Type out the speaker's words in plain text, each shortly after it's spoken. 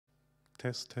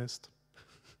Test, test.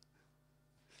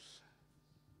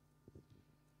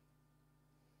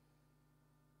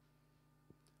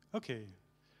 Okay.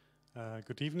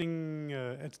 Good evening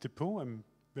at Depot. I'm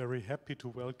very happy to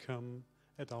welcome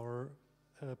at our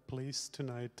place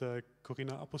tonight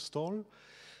Corina Apostol.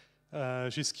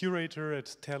 She's curator at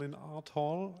Tallinn Art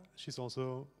Hall. She's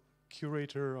also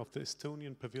curator of the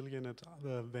Estonian Pavilion at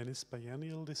the Venice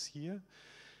Biennale this year.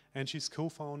 And she's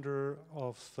co-founder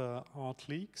of Art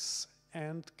Leaks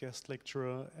and guest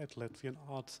lecturer at Latvian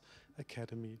Art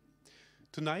Academy.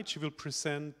 Tonight she will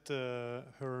present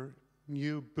her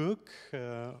new book,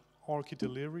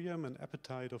 Orchidelirium, An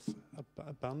Appetite of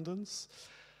Abundance,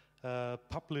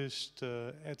 published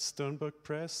at Sternberg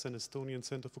Press and Estonian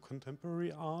Center for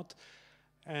Contemporary Art.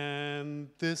 And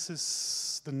this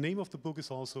is, the name of the book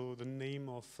is also the name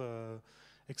of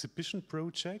exhibition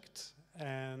project.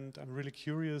 And I'm really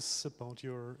curious about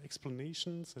your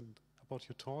explanations and about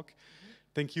your talk. Mm-hmm.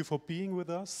 Thank you for being with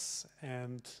us.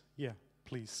 And yeah,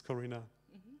 please, Corina.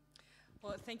 Mm-hmm.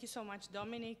 Well, thank you so much,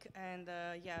 Dominic. And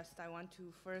yes, I want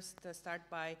to first start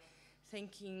by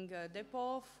thanking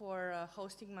Depot for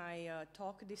hosting my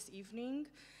talk this evening.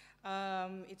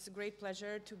 It's a great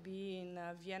pleasure to be in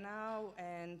Vienna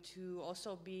and to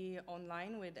also be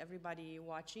online with everybody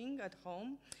watching at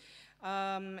home.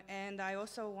 And I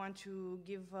also want to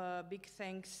give big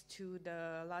thanks to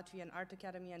the Latvian Art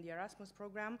Academy and the Erasmus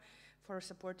program for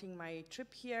supporting my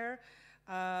trip here,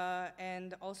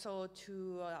 and also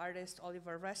to artist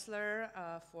Oliver Ressler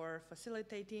for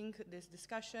facilitating this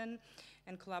discussion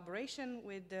and collaboration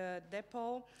with the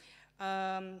Depot.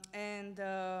 And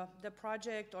the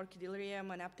project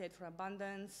Orchidelirium, An Appetite for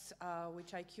Abundance,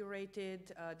 which I curated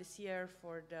this year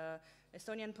for the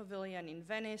Estonian Pavilion in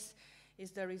Venice, is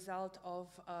the result of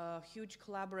a huge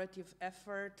collaborative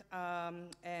effort,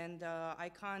 and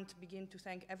I can't begin to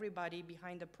thank everybody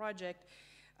behind the project,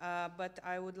 but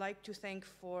I would like to thank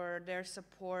for their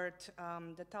support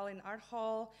the Tallinn Art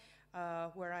Hall,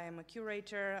 where I am a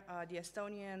curator, the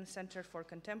Estonian Center for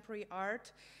Contemporary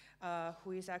Art,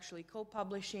 who is actually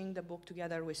co-publishing the book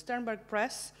together with Sternberg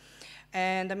Press,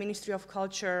 and the Ministry of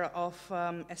Culture of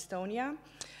Estonia.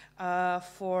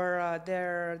 For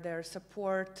their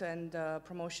support and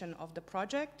promotion of the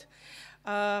project.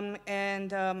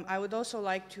 And I would also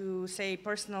like to say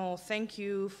personal thank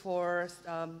you for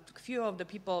a few of the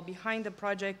people behind the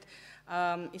project,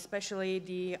 especially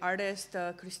the artist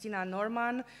Christina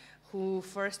Norman, who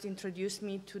first introduced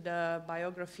me to the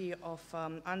biography of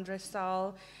Andres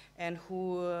Saal, and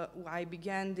who I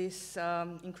began this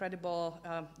incredible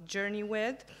journey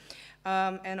with.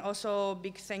 And also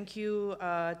big thank you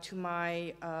to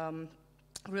my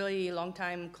really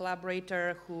long-time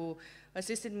collaborator who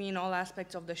assisted me in all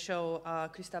aspects of the show,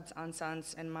 Kristaps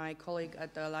Ansans, and my colleague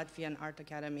at the Latvian Art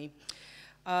Academy.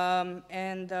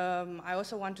 And I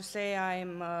also want to say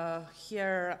I'm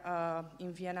here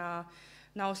in Vienna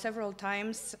now several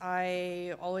times.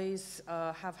 I always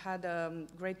have had a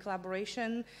great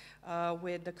collaboration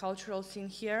with the cultural scene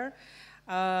here.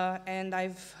 And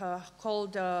I've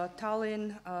called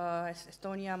Tallinn,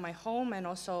 Estonia, my home, and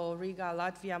also Riga,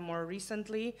 Latvia more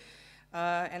recently.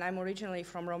 And I'm originally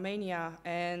from Romania.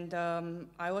 And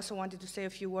I also wanted to say a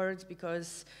few words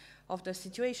because of the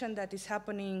situation that is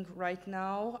happening right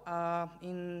now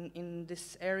in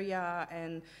this area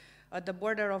and at the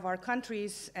border of our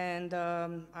countries. And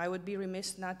I would be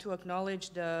remiss not to acknowledge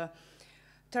the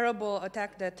terrible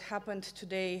attack that happened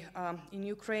today in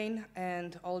Ukraine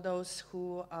and all those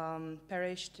who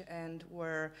perished and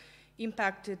were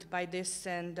impacted by this.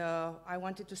 And I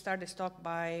wanted to start this talk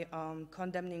by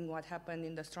condemning what happened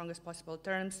in the strongest possible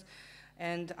terms.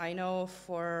 And I know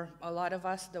for a lot of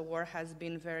us, the war has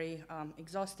been very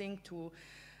exhausting to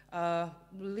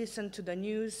listen to the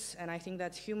news, and I think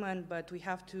that's human, but we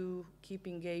have to keep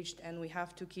engaged and we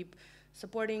have to keep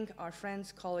supporting our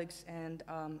friends, colleagues, and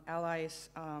allies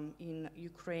in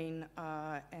Ukraine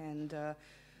and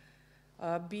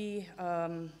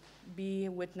be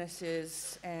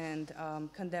witnesses and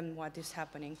condemn what is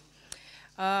happening.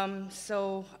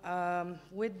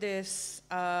 With this,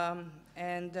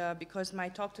 and because my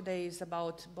talk today is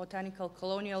about botanical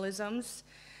colonialisms,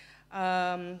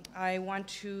 I want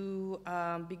to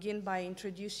begin by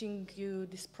introducing you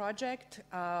this project,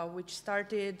 which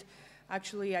started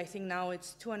actually, I think now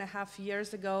it's 2.5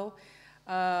 years ago,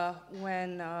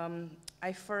 when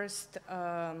I first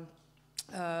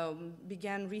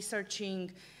began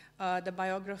researching the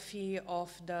biography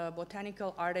of the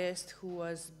botanical artist who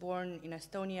was born in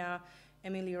Estonia,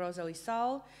 Emily Rosalie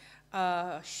Saal.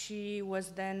 She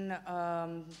was then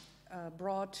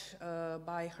brought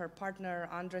by her partner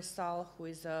Andres Saal, who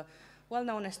is a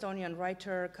well-known Estonian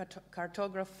writer,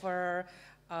 cartographer,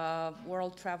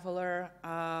 world traveler,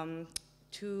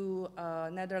 to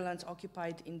Netherlands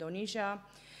occupied Indonesia.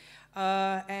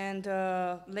 And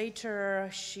later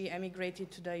she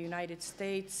emigrated to the United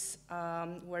States,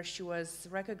 where she was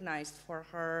recognized for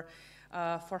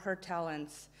her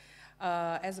talents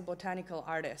as a botanical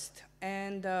artist.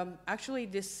 And actually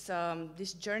this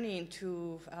journey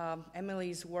into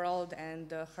Emily's world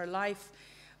and her life,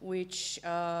 which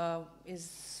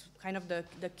is kind of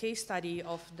the case study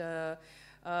of the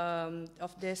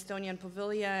Estonian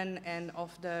Pavilion and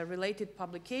of the related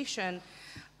publication,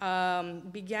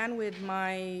 began with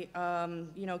my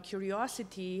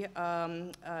curiosity,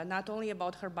 not only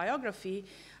about her biography,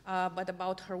 but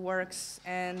about her works.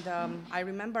 And I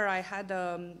remember I had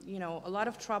a lot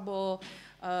of trouble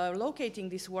locating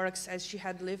these works, as she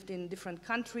had lived in different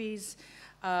countries.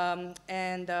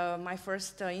 And my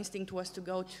first instinct was to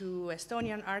go to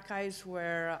Estonian archives,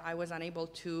 where I was unable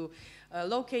to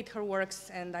locate her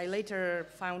works. And I later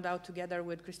found out, together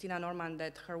with Christina Norman,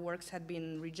 that her works had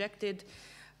been rejected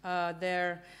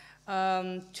there.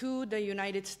 To the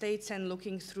United States, and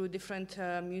looking through different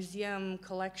museum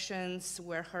collections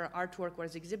where her artwork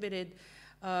was exhibited,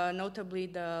 notably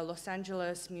the Los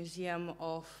Angeles Museum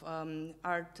of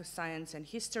Art, Science, and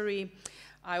History.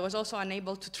 I was also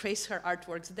unable to trace her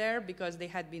artworks there because they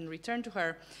had been returned to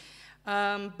her.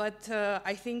 But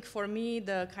I think for me,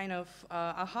 the kind of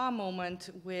aha moment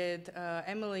with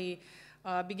Emily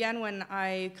began when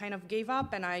I kind of gave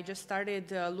up and I just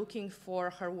started looking for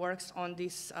her works on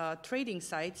these trading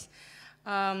sites.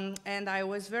 And I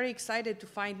was very excited to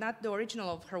find not the original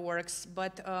of her works,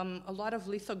 but a lot of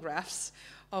lithographs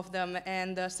of them.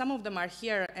 And some of them are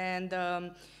here.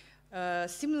 And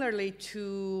similarly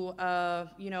to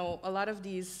a lot of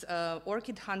these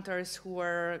orchid hunters who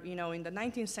were in the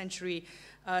 19th century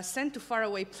sent to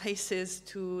faraway places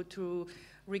to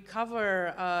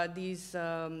recover these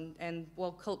and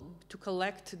to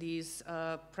collect these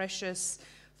precious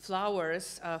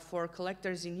flowers for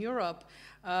collectors in Europe,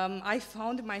 I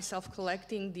found myself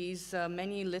collecting these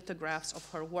many lithographs of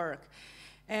her work.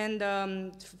 And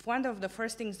one of the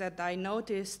first things that I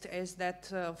noticed is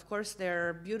that, of course,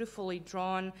 they're beautifully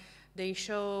drawn. They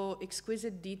show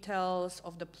exquisite details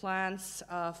of the plants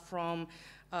from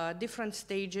different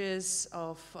stages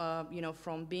of,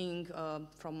 from being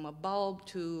from a bulb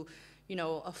to,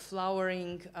 a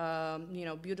flowering,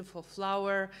 beautiful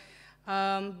flower.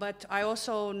 But I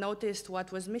also noticed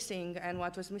what was missing, and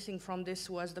what was missing from this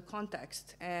was the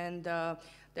context. And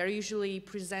they're usually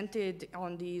presented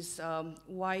on these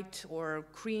white or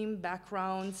cream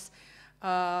backgrounds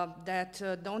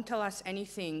that don't tell us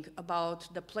anything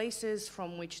about the places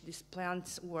from which these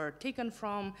plants were taken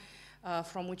from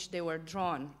which they were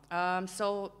drawn.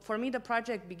 So for me, the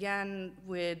project began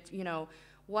with,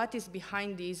 what is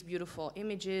behind these beautiful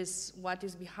images, what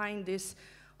is behind this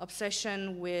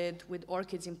obsession with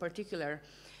orchids in particular.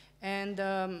 And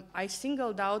I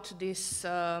singled out this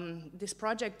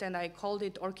project, and I called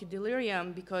it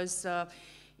Orchidelirium because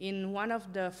in one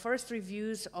of the first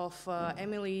reviews of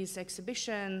Emily's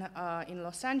exhibition in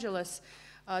Los Angeles,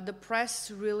 the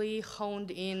press really honed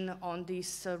in on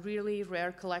this really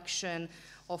rare collection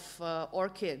of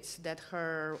orchids that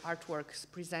her artworks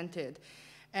presented.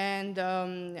 And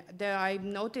I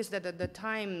noticed that at the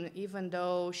time, even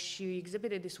though she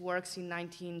exhibited these works in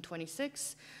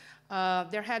 1926,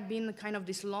 there had been kind of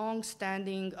this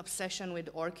long-standing obsession with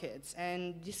orchids.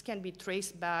 And this can be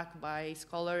traced back by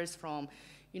scholars from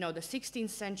the 16th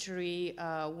century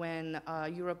when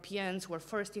Europeans were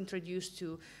first introduced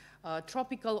to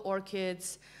tropical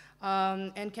orchids,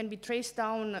 and can be traced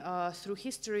down through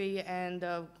history and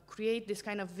create this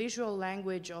kind of visual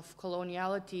language of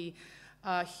coloniality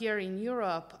here in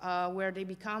Europe, where they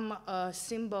become a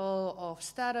symbol of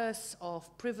status, of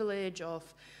privilege, of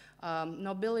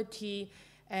nobility.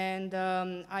 And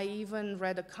I even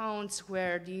read accounts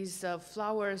where these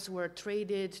flowers were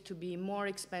traded to be more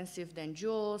expensive than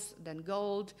jewels, than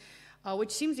gold,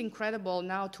 which seems incredible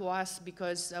now to us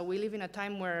because we live in a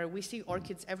time where we see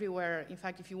orchids everywhere. In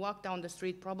fact, if you walk down the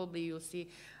street, probably you'll see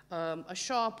a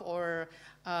shop or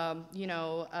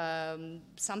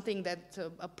something that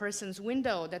a person's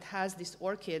window that has these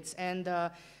orchids. And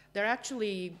they're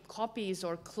actually copies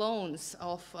or clones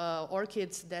of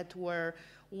orchids that were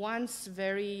once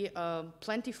very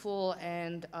plentiful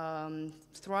and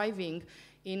thriving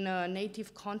in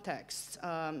native contexts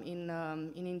in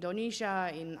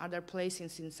Indonesia, in other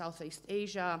places in Southeast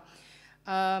Asia.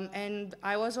 And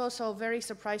I was also very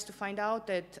surprised to find out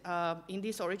that in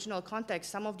this original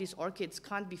context, some of these orchids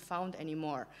can't be found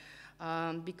anymore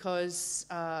because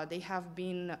they have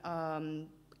been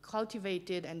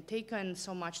cultivated and taken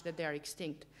so much that they are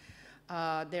extinct.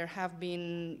 There have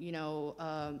been,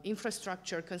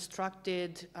 infrastructure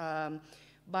constructed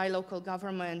by local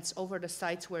governments over the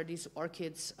sites where these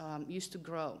orchids used to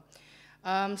grow.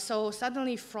 So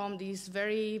suddenly from these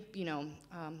very,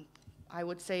 I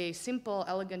would say simple,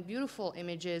 elegant, beautiful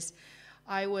images,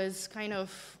 I was kind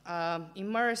of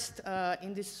immersed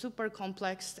in these super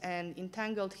complex and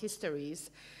entangled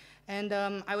histories. And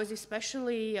I was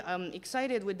especially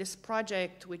excited with this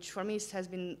project, which for me has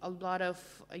been a lot of,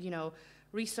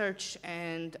 research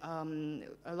and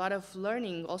a lot of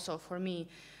learning also for me,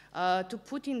 to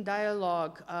put in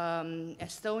dialogue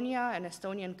Estonia and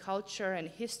Estonian culture and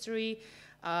history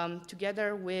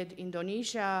together with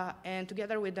Indonesia and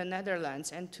together with the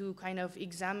Netherlands, and to kind of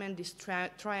examine this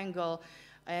triangle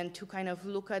and to kind of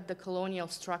look at the colonial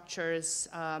structures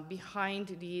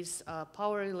behind these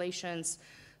power relations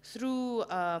through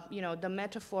the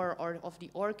metaphor of the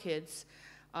orchids.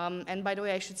 And by the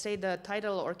way, I should say the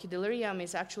title Orchidelirium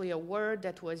is actually a word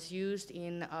that was used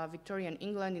in Victorian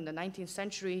England in the 19th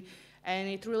century, and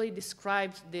it really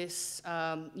described this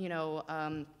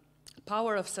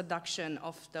power of seduction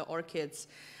of the orchids.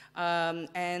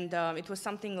 It was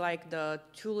something like the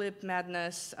tulip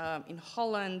madness in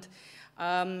Holland.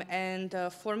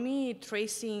 For me,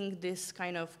 tracing this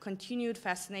kind of continued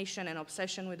fascination and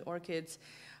obsession with orchids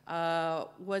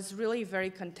was really very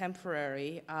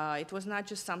contemporary. It was not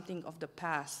just something of the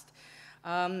past.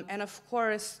 And of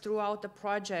course, throughout the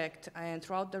project and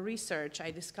throughout the research,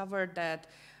 I discovered that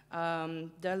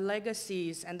the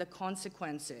legacies and the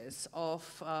consequences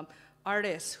of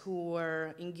artists who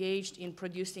were engaged in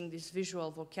producing this visual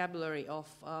vocabulary of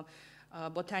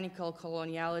botanical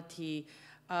coloniality,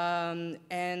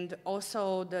 and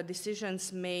also the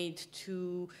decisions made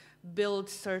to build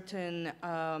certain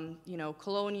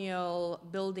colonial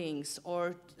buildings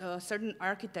or certain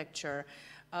architecture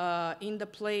in the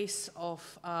place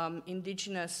of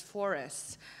indigenous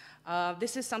forests.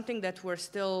 This is something that we're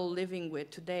still living with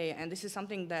today, and this is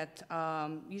something that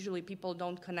usually people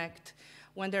don't connect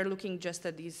when they're looking just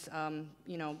at these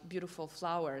beautiful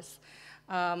flowers.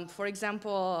 For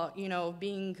example,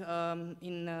 being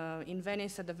in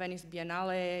Venice at the Venice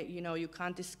Biennale, you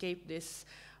can't escape this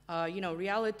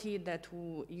reality that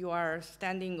you are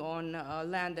standing on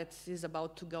land that is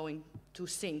about to go to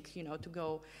sink, to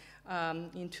go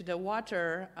into the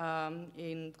water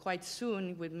in quite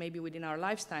soon, maybe within our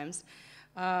lifetimes.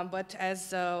 But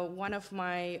as one of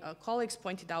my colleagues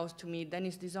pointed out to me,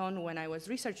 Dennis Dizon, when I was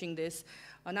researching this,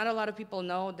 not a lot of people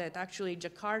know that actually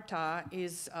Jakarta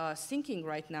is sinking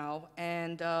right now,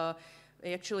 and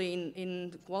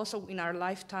actually also in our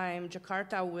lifetime,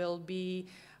 Jakarta will be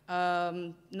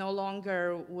no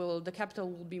longer the capital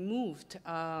will be moved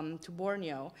to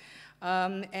Borneo.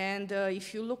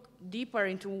 If you look deeper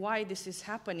into why this is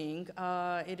happening,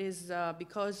 it is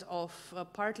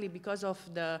partly because of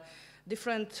the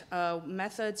different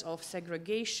methods of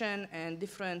segregation and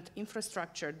different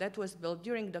infrastructure that was built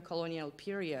during the colonial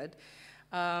period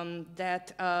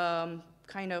that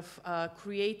kind of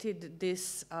created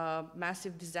this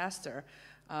massive disaster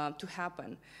to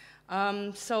happen.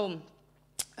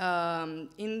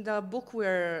 In the book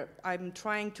where I'm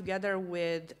trying together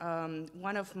with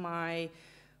one of my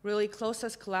really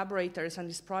closest collaborators on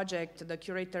this project, the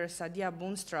curator Sadia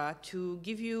Boonstra, to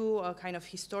give you a kind of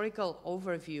historical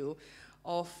overview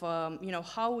of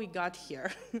how we got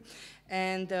here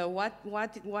and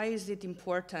why is it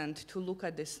important to look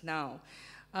at this now.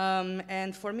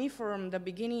 And for me, from the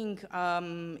beginning,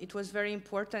 it was very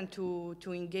important to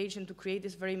engage and to create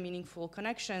these very meaningful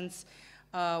connections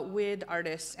with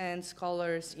artists and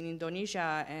scholars in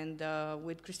Indonesia, and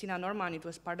with Christina Norman, it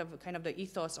was part of kind of the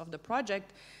ethos of the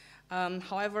project.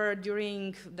 However,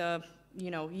 during the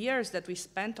years that we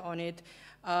spent on it,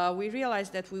 we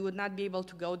realized that we would not be able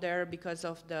to go there because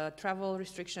of the travel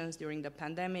restrictions during the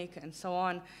pandemic and so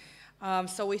on.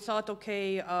 So we thought,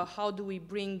 okay, how do we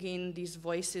bring in these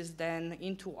voices then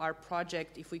into our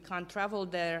project if we can't travel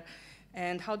there?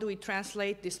 And how do we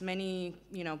translate these many,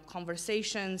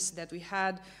 conversations that we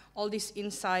had, all these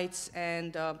insights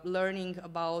and learning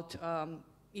about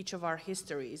each of our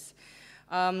histories?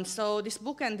 So this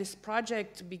book and this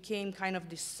project became kind of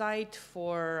the site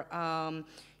for,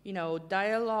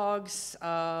 dialogues,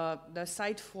 the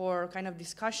site for kind of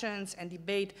discussions and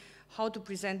debate how to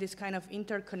present this kind of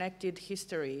interconnected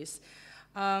histories.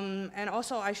 And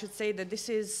also I should say that this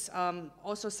is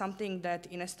also something that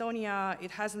in Estonia,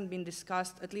 it hasn't been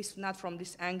discussed, at least not from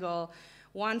this angle.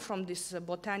 One, from this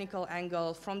botanical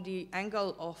angle, from the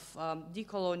angle of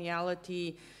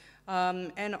decoloniality,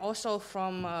 and also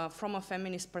from a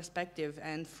feminist perspective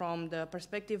and from the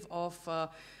perspective of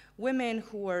women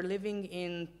who were living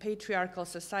in patriarchal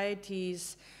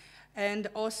societies, and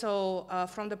also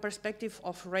from the perspective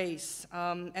of race.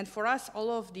 And for us, all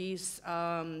of these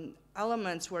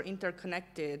elements were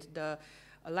interconnected: the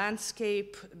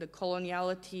landscape, the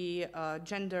coloniality,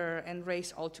 gender, and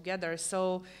race all together.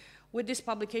 So with this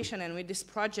publication and with this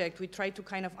project, we try to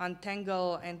kind of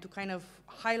untangle and to kind of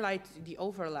highlight the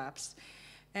overlaps.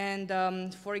 And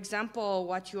for example,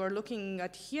 what you are looking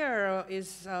at here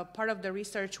is part of the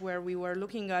research where we were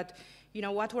looking at, you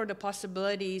know, what were the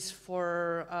possibilities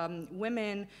for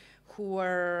women who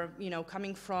were, you know,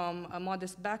 coming from a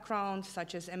modest background,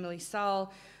 such as Emily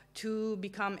Saal, to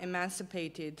become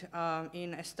emancipated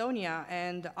in Estonia.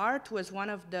 And art was one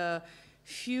of the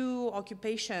few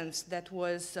occupations that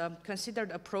was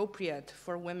considered appropriate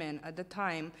for women at the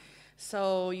time.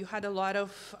 So you had a lot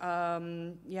of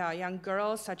young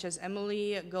girls, such as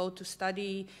Emily, go to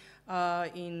study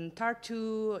in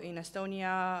Tartu, in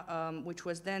Estonia, which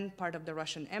was then part of the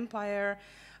Russian Empire.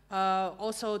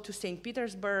 Also to St.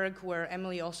 Petersburg, where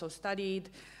Emily also studied.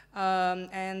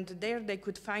 And there they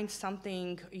could find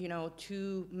something, you know,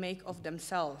 to make of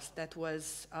themselves that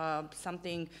was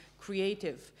something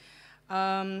creative.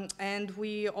 And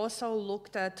we also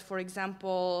looked at, for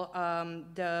example,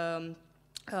 the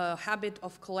habit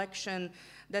of collection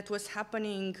that was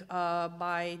happening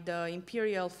by the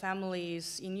imperial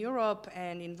families in Europe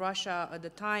and in Russia at the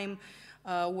time,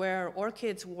 where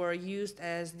orchids were used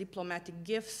as diplomatic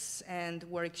gifts and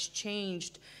were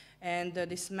exchanged. And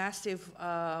this massive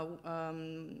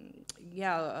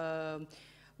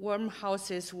worm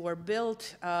houses were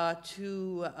built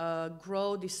to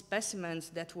grow these specimens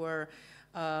that were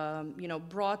you know,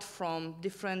 brought from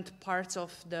different parts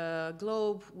of the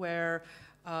globe where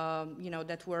you know,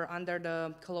 that were under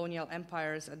the colonial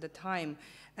empires at the time.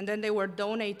 And then they were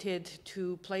donated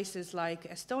to places like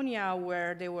Estonia,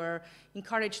 where they were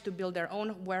encouraged to build their own,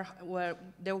 where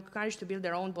they were encouraged to build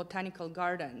their own botanical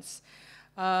gardens.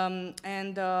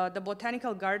 The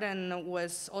botanical garden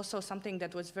was also something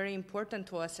that was very important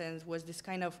to us, and was this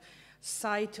kind of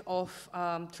site of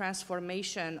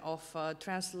transformation, of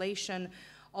translation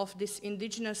of this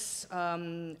indigenous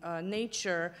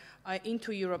nature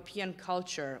into European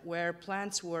culture, where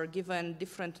plants were given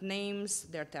different names,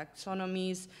 their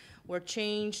taxonomies were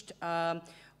changed.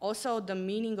 Also, the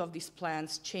meaning of these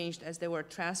plants changed as they were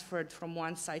transferred from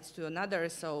one site to another.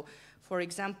 So, for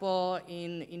example,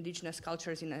 in indigenous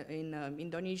cultures in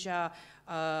Indonesia,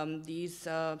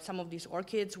 some of these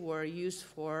orchids were used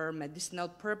for medicinal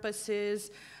purposes.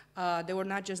 They were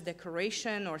not just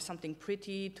decoration or something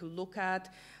pretty to look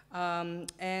at.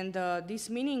 These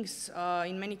meanings,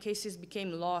 in many cases,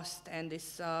 became lost, and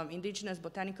this indigenous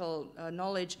botanical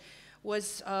knowledge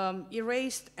was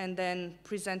erased and then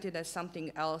presented as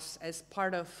something else, as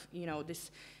part of, you know,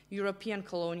 this European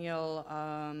colonial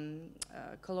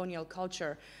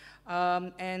culture.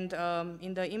 In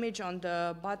the image on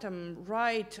the bottom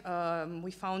right,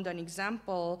 we found an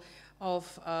example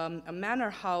of a manor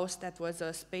house that was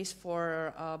a space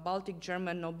for Baltic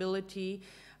German nobility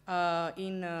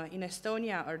in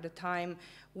Estonia at the time,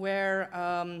 where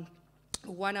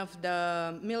one of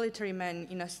the military men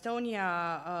in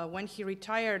Estonia, when he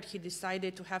retired, he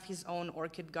decided to have his own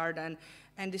orchid garden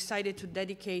and decided to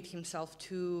dedicate himself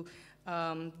to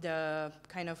the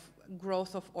kind of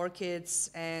growth of orchids,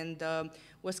 and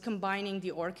was combining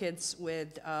the orchids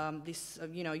with this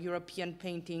you know, European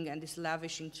painting and these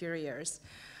lavish interiors.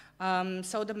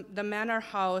 So the manor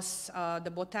house,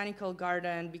 the botanical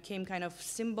garden became kind of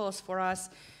symbols for us,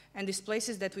 and these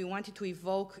places that we wanted to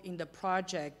evoke in the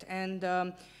project. And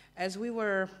as we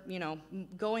were, you know,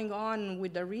 going on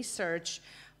with the research,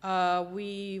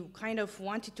 we kind of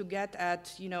wanted to get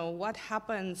at, you know, what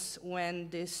happens when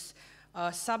this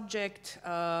subject,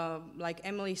 like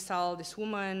Emily Saal, this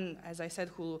woman, as I said,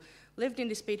 who lived in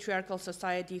this patriarchal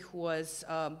society, who was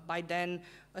by then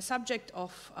a subject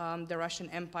of the Russian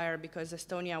Empire, because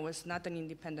Estonia was not an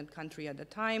independent country at the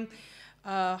time,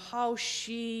 how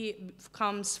she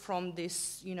comes from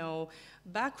this, you know,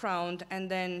 background,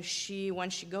 and then when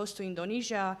she goes to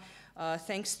Indonesia,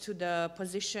 thanks to the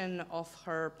position of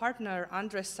her partner,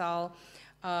 Andres Saal,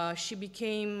 she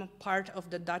became part of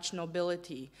the Dutch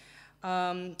nobility.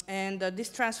 This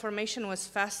transformation was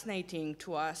fascinating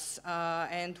to us,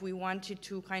 and we wanted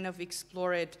to kind of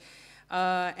explore it.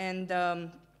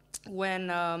 When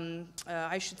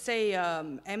I should say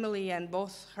Emily and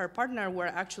both her partner were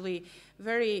actually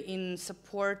very in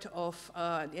support of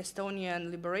the Estonian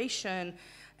liberation,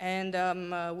 and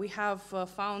we have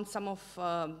found some of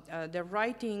their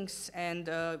writings and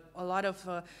a lot of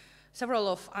several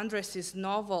of Andres's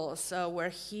novels where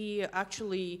he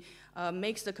actually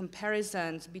makes the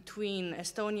comparisons between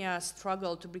Estonia's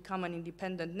struggle to become an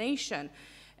independent nation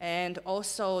and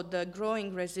also the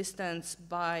growing resistance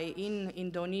in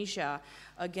Indonesia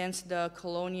against the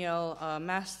colonial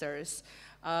masters.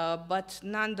 But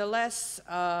nonetheless,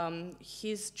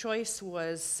 his choice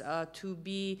was to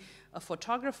be a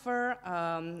photographer,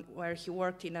 where he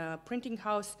worked in a printing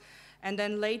house, and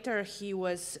then later he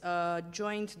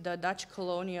joined the Dutch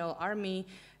Colonial Army,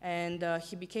 and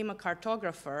he became a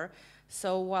cartographer.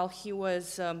 So while he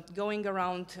was going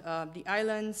around the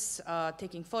islands,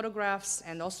 taking photographs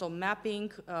and also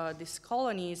mapping these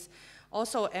colonies,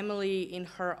 also Emily, in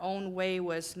her own way,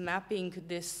 was mapping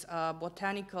this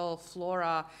botanical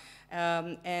flora,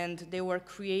 and they were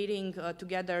creating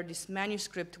together this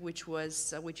manuscript, which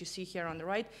you see here on the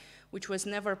right, which was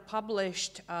never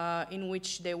published, in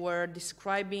which they were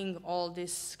describing all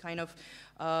this kind of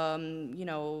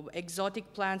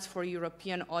exotic plants for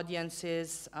European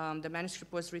audiences. The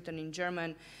manuscript was written in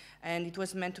German, and it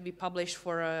was meant to be published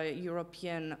for a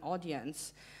European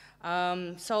audience.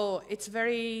 So it's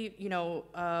very,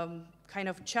 kind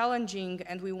of challenging,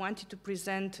 and we wanted to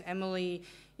present Emily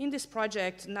in this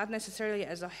project, not necessarily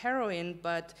as a heroine,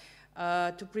 but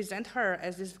to present her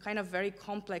as this kind of very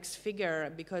complex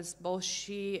figure, because both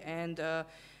she and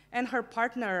her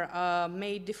partner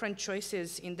made different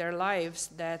choices in their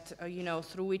lives that,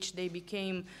 through which they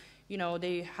became,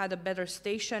 they had a better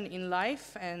station in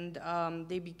life, and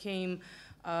they became,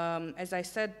 as I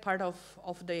said, part of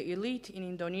the elite in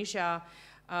Indonesia.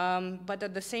 But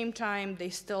at the same time, they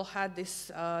still had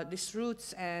these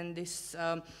roots and this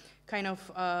kind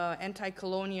of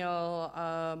anti-colonial,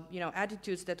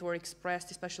 attitudes that were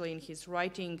expressed, especially in his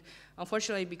writing.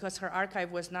 Unfortunately, because her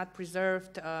archive was not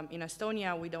preserved in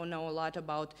Estonia, we don't know a lot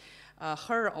about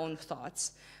her own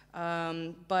thoughts.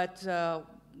 But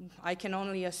I can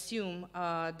only assume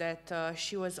that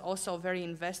she was also very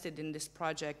invested in this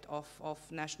project of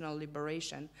national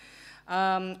liberation.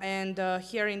 And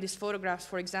here in these photographs,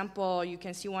 for example, you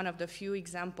can see one of the few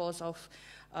examples of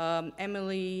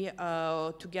Emily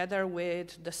together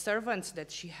with the servants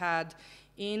that she had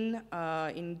in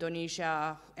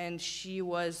Indonesia, and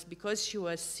because she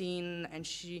was seen, and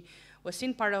she was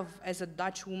seen as a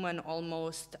Dutch woman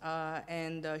almost,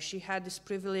 and she had this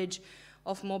privilege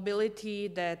of mobility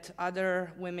that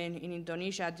other women in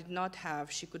Indonesia did not have.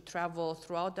 She could travel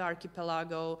throughout the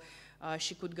archipelago,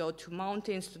 she could go to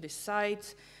mountains, to the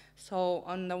sites. So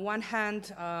on the one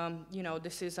hand,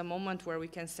 this is a moment where we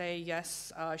can say,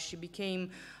 yes, she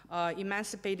became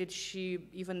emancipated,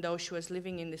 even though she was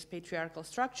living in these patriarchal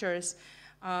structures.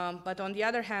 But on the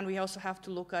other hand, we also have to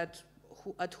look at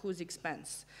whose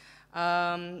expense. We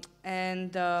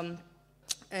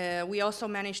also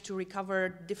managed to recover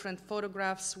different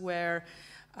photographs where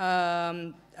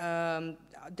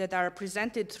that are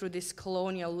presented through this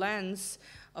colonial lens,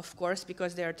 of course,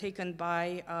 because they are taken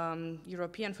by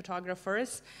European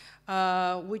photographers,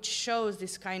 which shows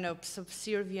this kind of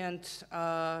subservient,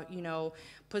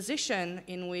 position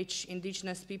in which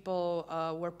indigenous people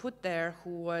were put there,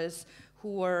 who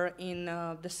were in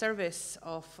the service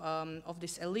of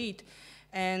this elite,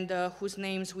 and whose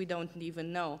names we don't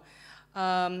even know.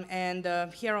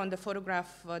 Here on the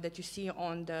photograph that you see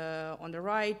on the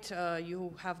right,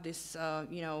 you have this,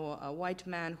 a white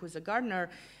man who's a gardener,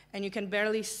 and you can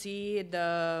barely see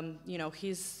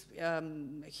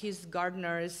his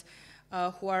gardeners,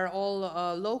 who are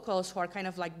all locals, who are kind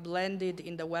of like blended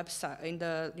in the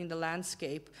in the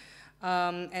landscape,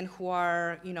 and who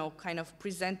are kind of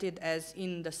presented as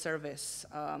in the service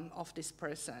of this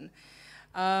person.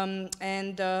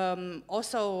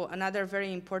 Also another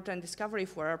very important discovery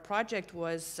for our project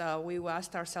was we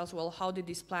asked ourselves, well, how did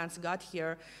these plants got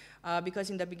here? Because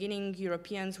in the beginning,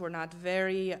 Europeans were not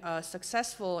very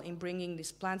successful in bringing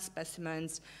these plant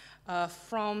specimens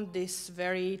from these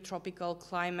very tropical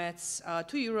climates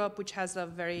to Europe, which has a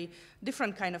very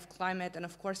different kind of climate. And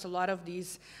of course, a lot of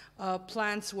these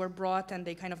plants were brought and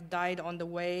they kind of died on the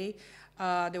way.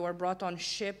 They were brought on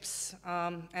ships.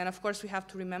 And of course, we have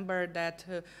to remember that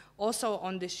also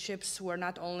on these ships were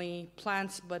not only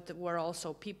plants, but were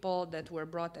also people that were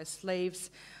brought as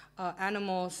slaves,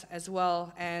 animals as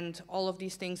well, and all of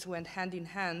these things went hand in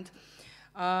hand.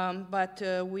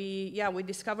 We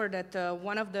discovered that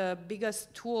one of the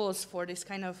biggest tools for this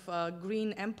kind of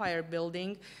green empire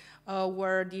building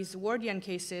were these Wardian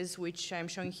cases, which I'm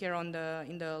showing here in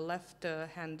the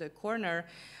left-hand corner,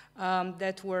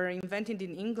 that were invented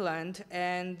in England,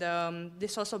 and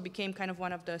this also became kind of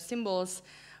one of the symbols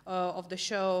of the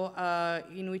show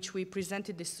in which we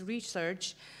presented this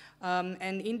research.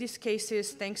 And in these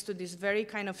cases, thanks to this very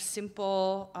kind of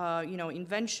simple,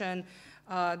 invention,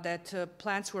 that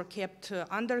plants were kept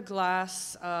under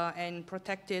glass and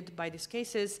protected by these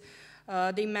cases,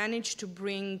 they managed to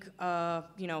bring,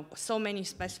 so many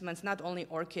specimens, not only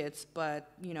orchids,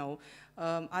 but,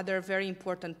 other very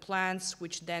important plants,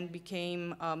 which then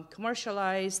became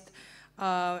commercialized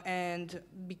and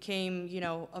became,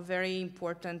 a very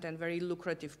important and very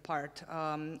lucrative part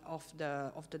of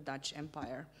the Dutch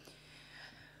Empire.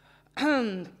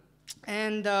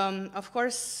 And of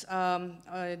course,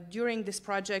 during this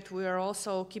project, we are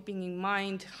also keeping in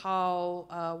mind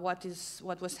how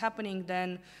what was happening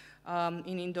then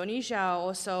in Indonesia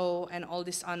also, and all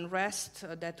this unrest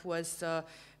that was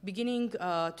beginning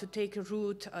to take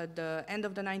root at the end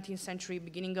of the 19th century,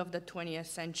 beginning of the 20th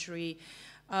century,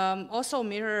 also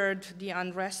mirrored the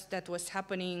unrest that was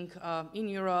happening in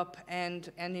Europe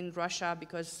and in Russia,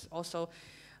 because also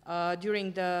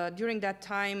during that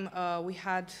time we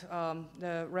had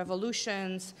the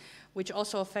revolutions, which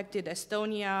also affected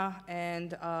Estonia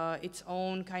and its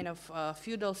own kind of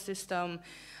feudal system.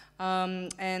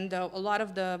 And a lot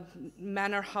of the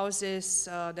manor houses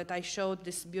that I showed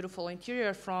this beautiful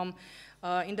interior from,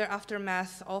 in the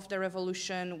aftermath of the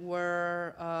revolution,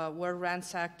 were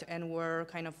ransacked and were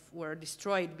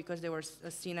destroyed, because they were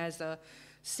seen as a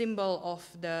symbol of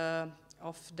the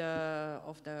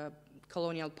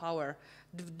colonial power,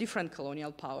 different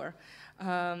colonial power.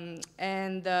 Here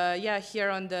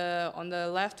on the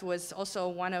left was also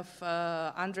one of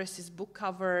Andres's book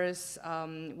covers,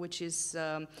 which is,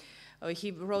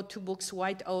 he wrote 2 books,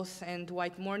 White Oath and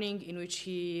White Morning, in which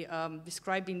he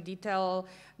described in detail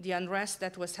the unrest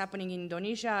that was happening in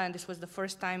Indonesia, and this was the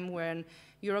first time when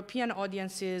European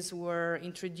audiences were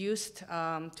introduced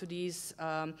to these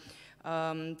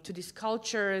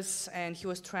cultures, and he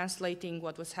was translating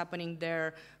what was happening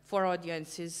there for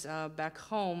audiences back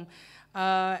home.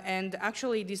 And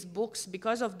actually these books,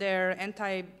 because of their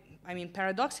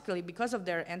paradoxically, because of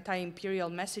their anti-imperial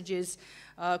messages,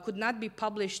 could not be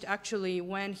published actually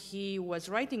when he was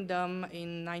writing them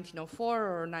in 1904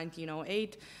 or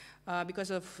 1908, because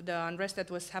of the unrest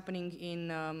that was happening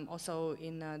also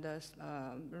in the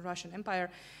Russian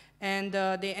Empire. And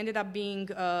they ended up being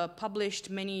published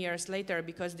many years later,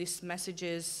 because these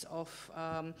messages of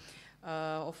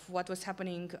what was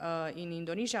happening in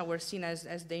Indonesia were seen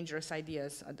as dangerous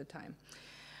ideas at the time.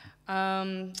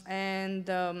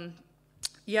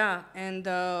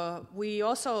 We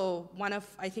also, one of,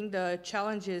 I think, the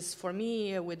challenges for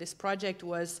me with this project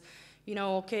was,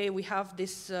 okay, we have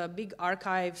this big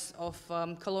archives of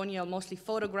colonial, mostly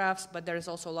photographs, but there's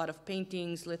also a lot of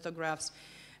paintings, lithographs,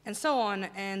 and so on.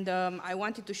 And I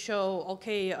wanted to show,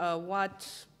 okay,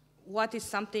 what is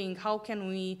something, how can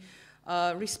we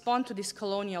respond to this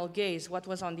colonial gaze? What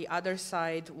was on the other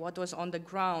side? What was on the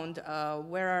ground?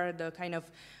 Where are the kind of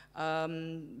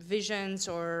visions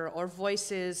or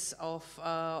voices of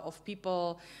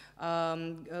people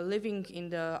living in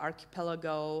the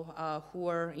archipelago who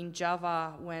were in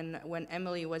Java when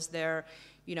Emily was there,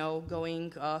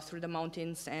 going through the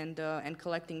mountains and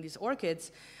collecting these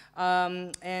orchids.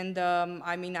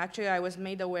 Actually, I was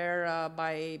made aware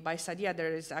by Sadia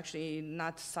there is actually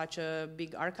not such a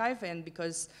big archive, and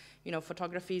because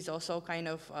photography is also kind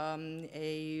of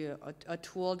a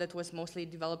tool that was mostly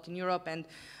developed in Europe, and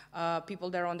people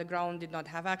there on the ground did not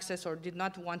have access or did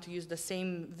not want to use the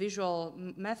same visual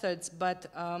methods. But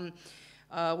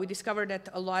we discovered that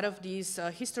a lot of these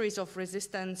histories of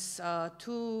resistance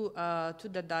to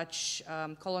the Dutch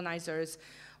colonizers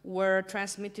were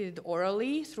transmitted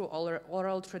orally through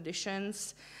oral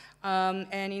traditions.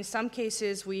 And in some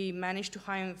cases, we managed to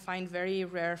find very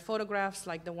rare photographs,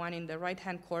 like the one in the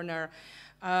right-hand corner,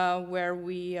 where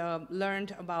we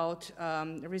learned about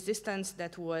resistance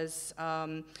that was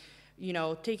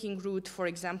taking root, for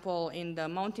example, in the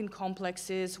mountain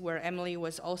complexes where Emily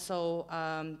was also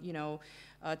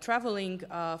traveling,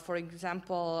 for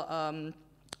example,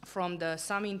 from the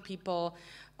Samin people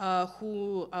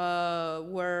who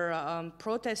were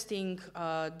protesting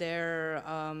their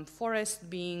forest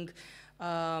being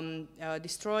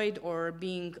destroyed or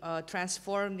being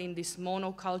transformed in these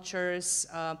monocultures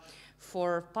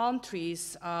for palm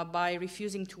trees by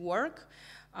refusing to work.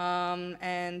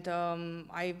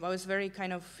 I was very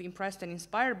kind of impressed and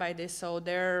inspired by this. So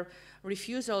their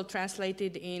refusal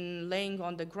translated in laying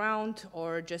on the ground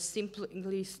or just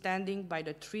simply standing by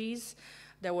the trees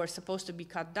that were supposed to be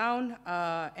cut down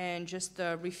and just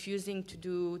refusing to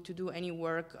do any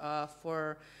work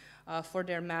for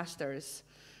their masters.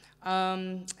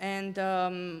 Another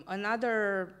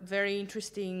very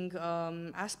interesting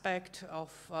aspect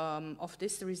of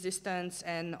this resistance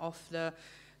and of the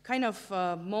kind of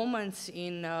moments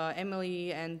in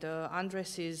Emily and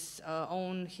Andres's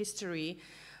own history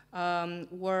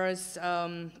was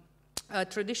a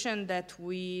tradition that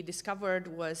we discovered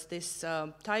was this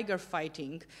tiger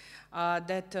fighting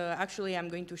that actually I'm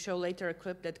going to show later a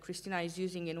clip that Christina is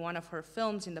using in one of her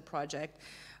films in the project.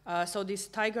 So these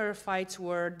tiger fights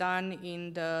were done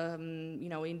in the,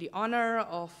 in the honor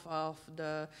of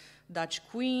the Dutch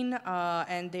Queen,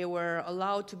 and they were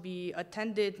allowed to be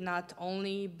attended not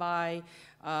only by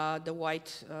the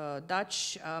white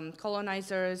Dutch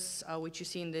colonizers, which you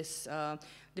see in this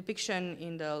depiction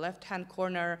in the left-hand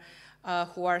corner,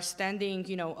 who are standing,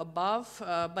 above,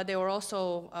 but they were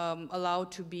also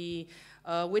allowed to be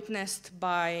witnessed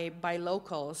by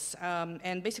locals.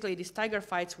 And basically, these tiger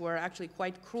fights were actually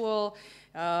quite cruel.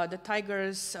 The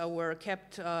tigers were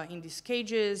kept in these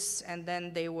cages, and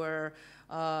then they were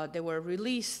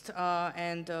released,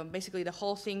 and basically the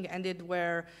whole thing ended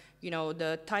where,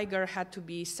 the tiger had to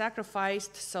be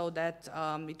sacrificed so that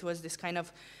it was this kind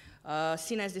of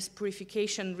seen as this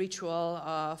purification ritual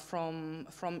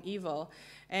from evil.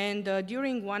 And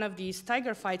during one of these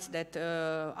tiger fights that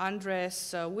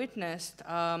Andres witnessed,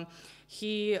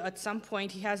 at some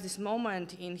point, he has this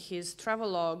moment in his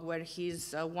travelogue where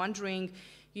he's wondering,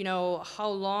 how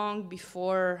long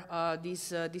before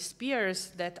these spears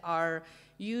that are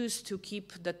used to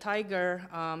keep the tiger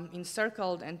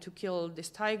encircled and to kill this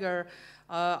tiger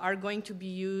are going to be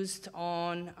used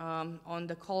on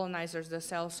the colonizers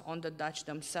themselves, on the Dutch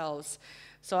themselves.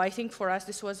 So I think for us,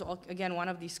 this was, again, one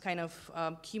of these kind of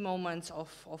key moments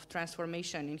of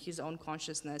transformation in his own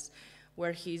consciousness,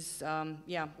 where he's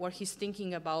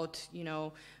thinking about,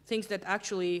 things that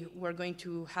actually were going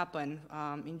to happen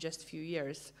in just a few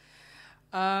years.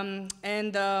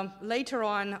 And later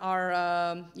on,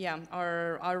 our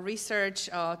research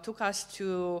took us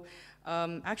to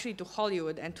actually to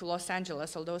Hollywood and to Los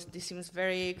Angeles, although this seems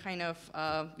very kind of,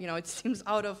 it seems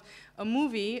out of a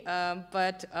movie,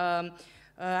 but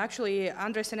actually,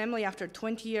 Andres and Emily, after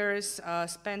 20 years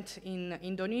spent in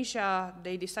Indonesia,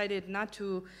 they decided not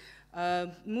to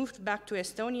move back to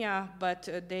Estonia, but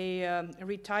they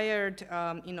retired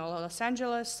in Los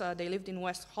Angeles. They lived in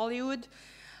West Hollywood.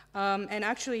 And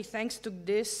actually, thanks to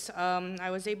this, I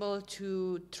was able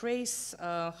to trace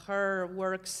her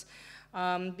works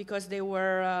because they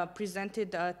were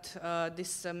presented at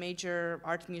this major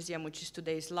art museum, which is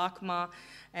today's LACMA.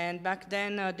 And back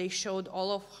then, they showed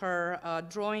all of her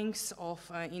drawings of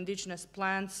indigenous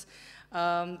plants,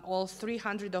 all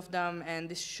 300 of them, and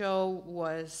this show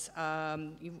was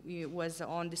on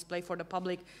display for the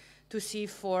public to see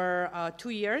for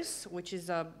 2 years, which is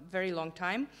a very long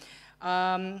time.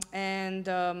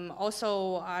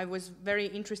 Also, I was very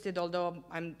interested, although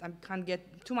I can't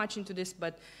get too much into this,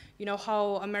 but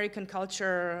how American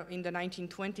culture in the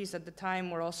 1920s at the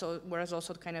time was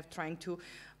also kind of trying to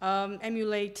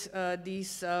emulate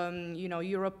these,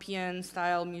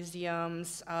 European-style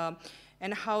museums,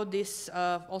 and how this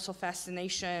also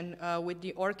fascination with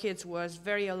the orchids was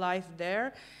very alive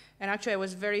there. And actually, I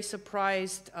was very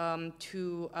surprised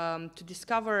to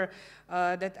discover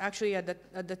that actually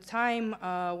at the time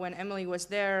when Emily was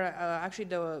there, actually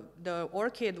the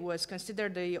orchid was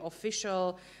considered the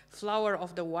official flower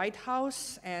of the White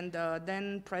House, and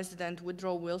then President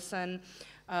Woodrow Wilson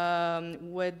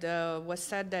was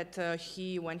said that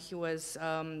when he was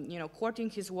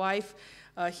courting his wife,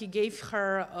 he gave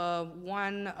her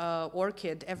one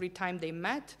orchid every time they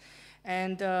met.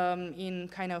 And in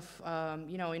kind of,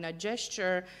 in a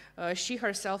gesture, she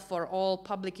herself, for all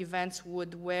public events,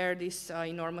 would wear these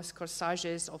enormous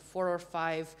corsages of 4 or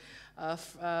 5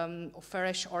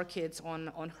 fresh orchids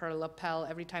on her lapel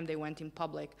every time they went in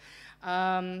public.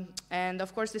 And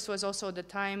of course, this was also the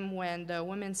time when the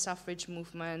women's suffrage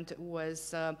movement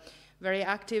was very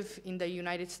active in the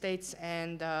United States,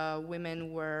 and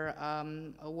women were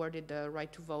awarded the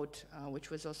right to vote, which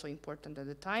was also important at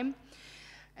the time.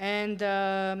 And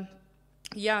to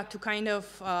kind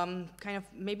of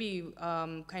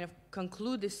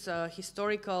conclude this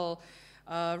historical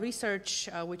research,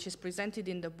 which is presented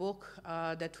in the book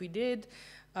that we did.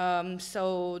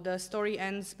 So the story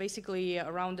ends basically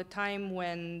around the time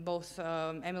when both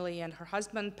Emily and her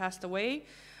husband passed away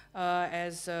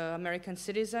as American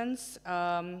citizens,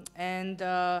 and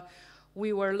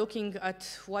we were looking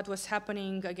at what was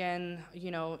happening again,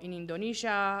 in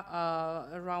Indonesia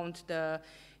around the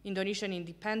Indonesian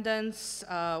independence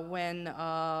when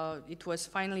it was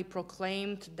finally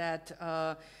proclaimed that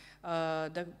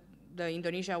the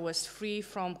Indonesia was free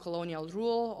from colonial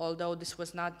rule, although this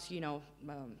was not,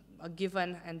 a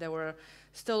given, and there were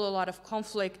still a lot of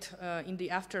conflict in the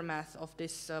aftermath of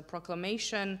this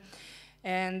proclamation.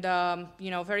 And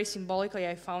you know, very symbolically,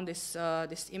 I found this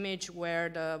this image where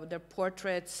the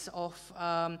portraits of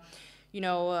you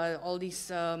know, all these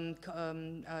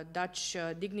Dutch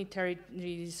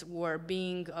dignitaries were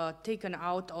being taken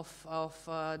out of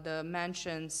the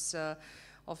mansions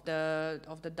of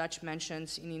the Dutch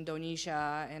mansions in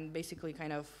Indonesia, and basically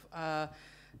kind of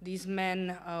these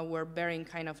men were bearing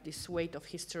kind of this weight of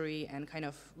history and kind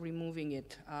of removing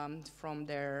it from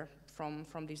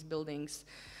these buildings.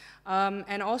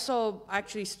 And also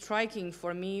actually striking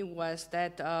for me was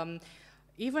that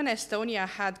even Estonia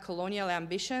had colonial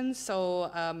ambitions. So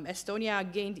Estonia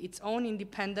gained its own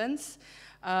independence,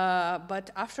 but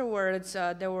afterwards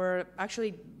there were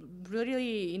actually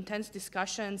really intense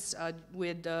discussions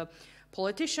with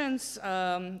politicians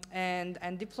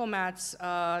and diplomats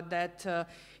that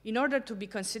in order to be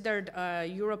considered a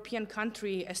European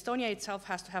country, Estonia itself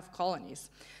has to have colonies.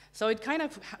 So it kind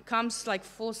of comes like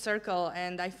full circle,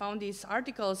 and I found these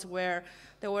articles where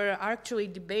there were actually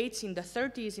debates in the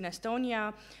 30s in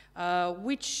Estonia,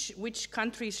 which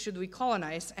countries should we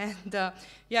colonize? And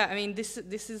yeah, I mean,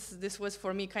 this was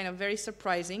for me kind of very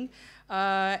surprising.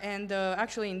 And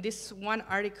actually in this one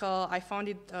article, I found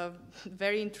it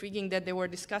very intriguing that they were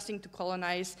discussing to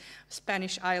colonize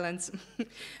Spanish islands.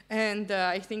 And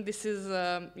I think this is,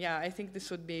 yeah, I think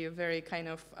this would be very kind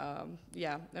of,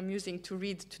 yeah, amusing to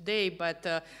read today, but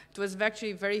it was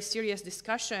actually a very serious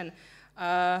discussion.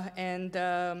 And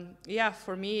yeah,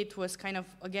 for me, it was kind of,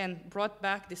 again, brought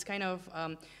back this kind of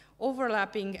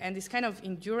overlapping and this kind of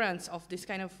endurance of this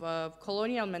kind of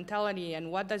colonial mentality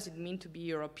and what does it mean to be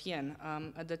European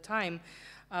at the time,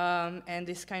 and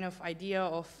this kind of idea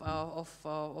of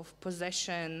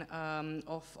possession,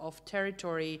 of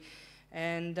territory,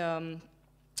 and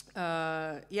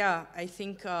yeah, I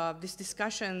think these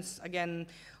discussions, again,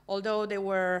 although they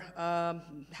were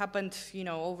happened, you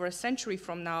know, over a century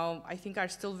from now, I think are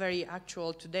still very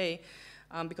actual today,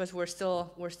 because we're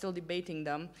still debating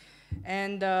them.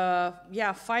 And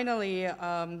yeah, finally,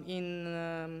 in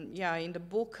the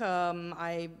book,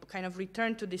 I kind of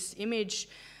returned to this image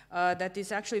that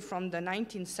is actually from the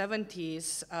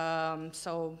 1970s,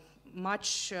 so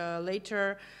much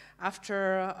later,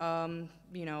 after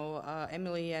you know,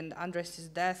 Emily and Andres'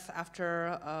 death,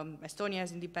 after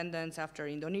Estonia's independence, after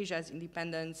Indonesia's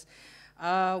independence,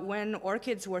 when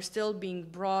orchids were still being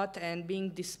brought and being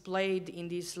displayed in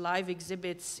these live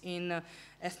exhibits in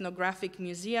ethnographic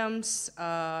museums.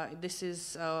 This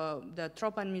is the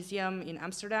Tropen Museum in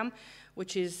Amsterdam,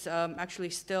 which is actually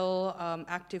still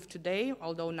active today,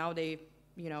 although now they,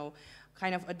 you know,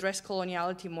 kind of address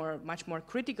coloniality much more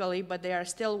critically, but they are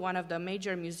still one of the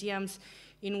major museums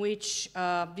in which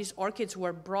these orchids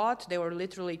were brought. They were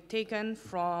literally taken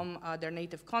from their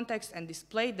native context and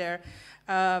displayed there.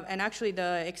 And actually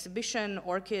the exhibition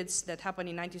Orchids that happened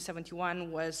in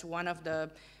 1971 was one of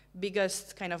the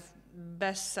biggest kind of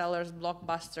bestsellers,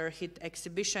 blockbuster hit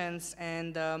exhibitions,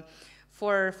 and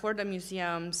for the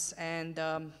museums, and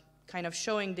kind of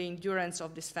showing the endurance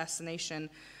of this fascination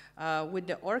with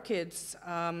the orchids.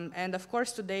 And of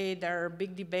course today there are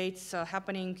big debates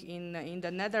happening in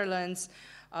the Netherlands,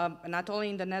 not only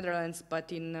in the Netherlands,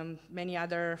 but in many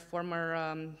other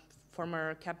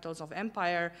former capitals of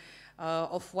empire,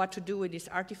 of what to do with these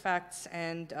artifacts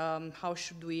and how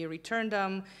should we return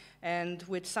them. And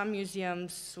with some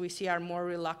museums, we see are more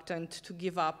reluctant to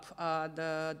give up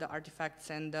the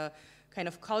artifacts and the kind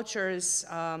of cultures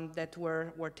that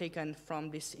were taken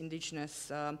from these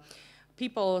indigenous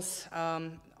peoples.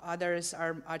 Others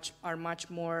are much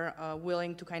more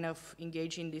willing to kind of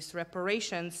engage in these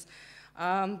reparations.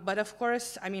 But of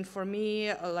course, I mean, for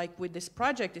me, like with this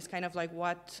project, it's kind of like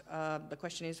what the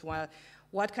question is,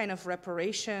 what kind of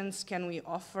reparations can we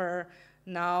offer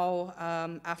now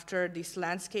after these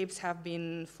landscapes have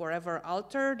been forever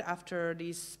altered, after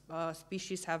these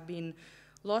species have been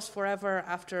lost forever,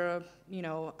 after, you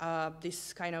know,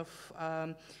 this kind of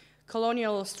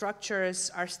colonial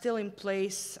structures are still in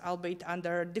place, albeit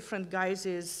under different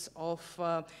guises of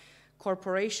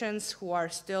corporations who are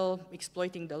still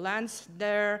exploiting the lands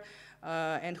there,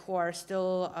 and who are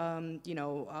still, you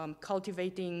know,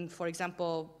 cultivating. For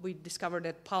example, we discovered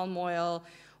that palm oil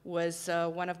was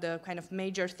one of the kind of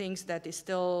major things that is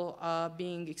still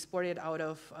being exported out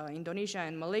of Indonesia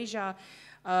and Malaysia.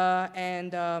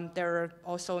 And there are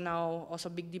also now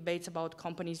big debates about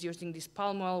companies using this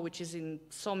palm oil, which is in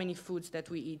so many foods that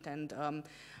we eat, and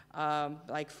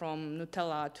like from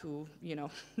Nutella to, you know,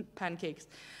 pancakes.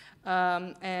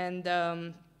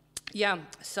 Yeah,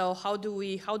 so how do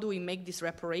we make these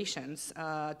reparations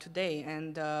today?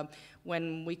 And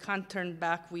when we can't turn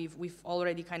back, we've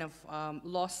already kind of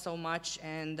lost so much,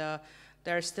 and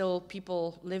there are still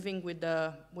people living with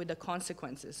the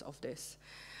consequences of this.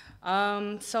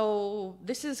 So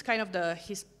this is kind of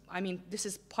this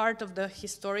is part of the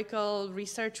historical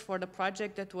research for the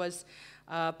project that was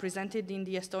presented in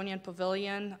the Estonian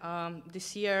Pavilion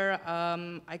this year.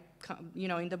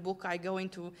 In the book I go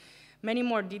into many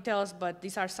more details, but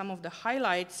these are some of the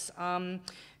highlights.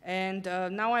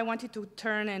 Now I wanted to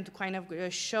turn and to kind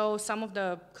of show some of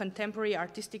the contemporary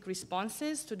artistic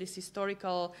responses to this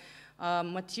historical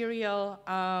material,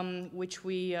 which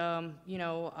we,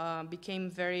 became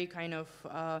very kind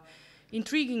of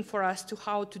intriguing for us to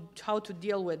how to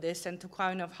deal with this and to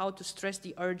kind of how to stress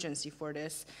the urgency for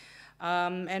this.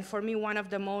 And for me, one of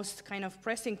the most kind of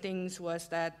pressing things was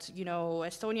that,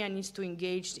 Estonia needs to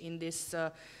engage in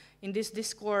this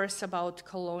discourse about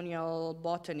colonial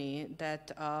botany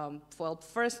that,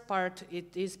 first part,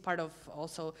 it is part of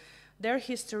also their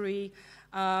history,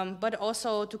 but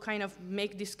also to kind of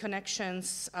make these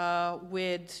connections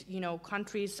with,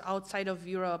 countries outside of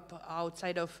Europe,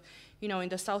 outside of, in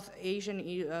the South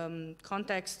Asian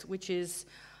context, which is,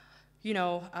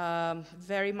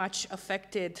 very much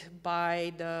affected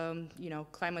by the,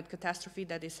 climate catastrophe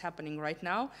that is happening right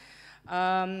now.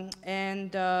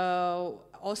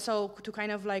 Also to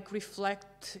kind of like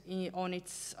reflect on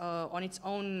its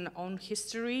own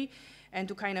history, and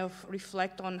to kind of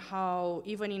reflect on how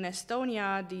even in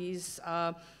Estonia these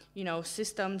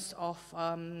systems of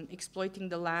exploiting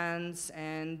the lands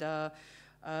and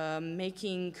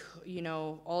making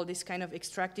all these kind of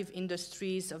extractive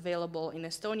industries available in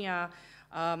Estonia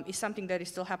is something that is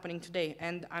still happening today.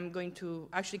 And I'm going to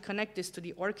actually connect this to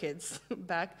the orchids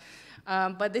back.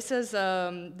 But this is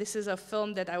a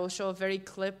film that I will show a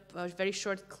very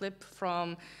short clip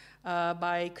from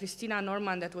by Christina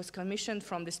Norman that was commissioned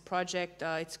from this project.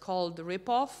 It's called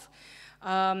Ripoff.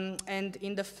 And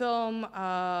in the film,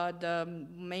 the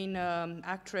main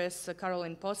actress,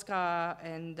 Caroline Poska,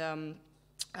 and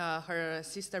her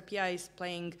sister Pia is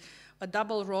playing a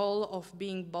double role of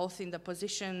being both in the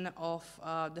position of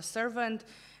the servant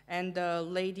and the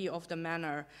lady of the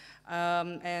manor.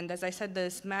 And as I said,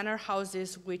 these manor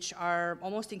houses, which are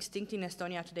almost extinct in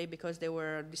Estonia today because they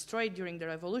were destroyed during the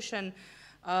revolution,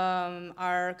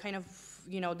 are kind of,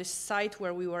 this site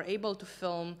where we were able to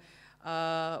film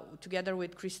together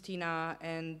with Christina,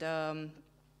 and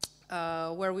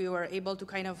where we were able to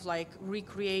kind of like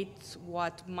recreate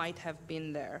what might have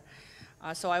been there.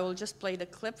 So I will just play the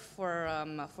clip for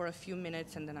a few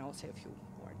minutes, and then I will say a few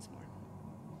words more.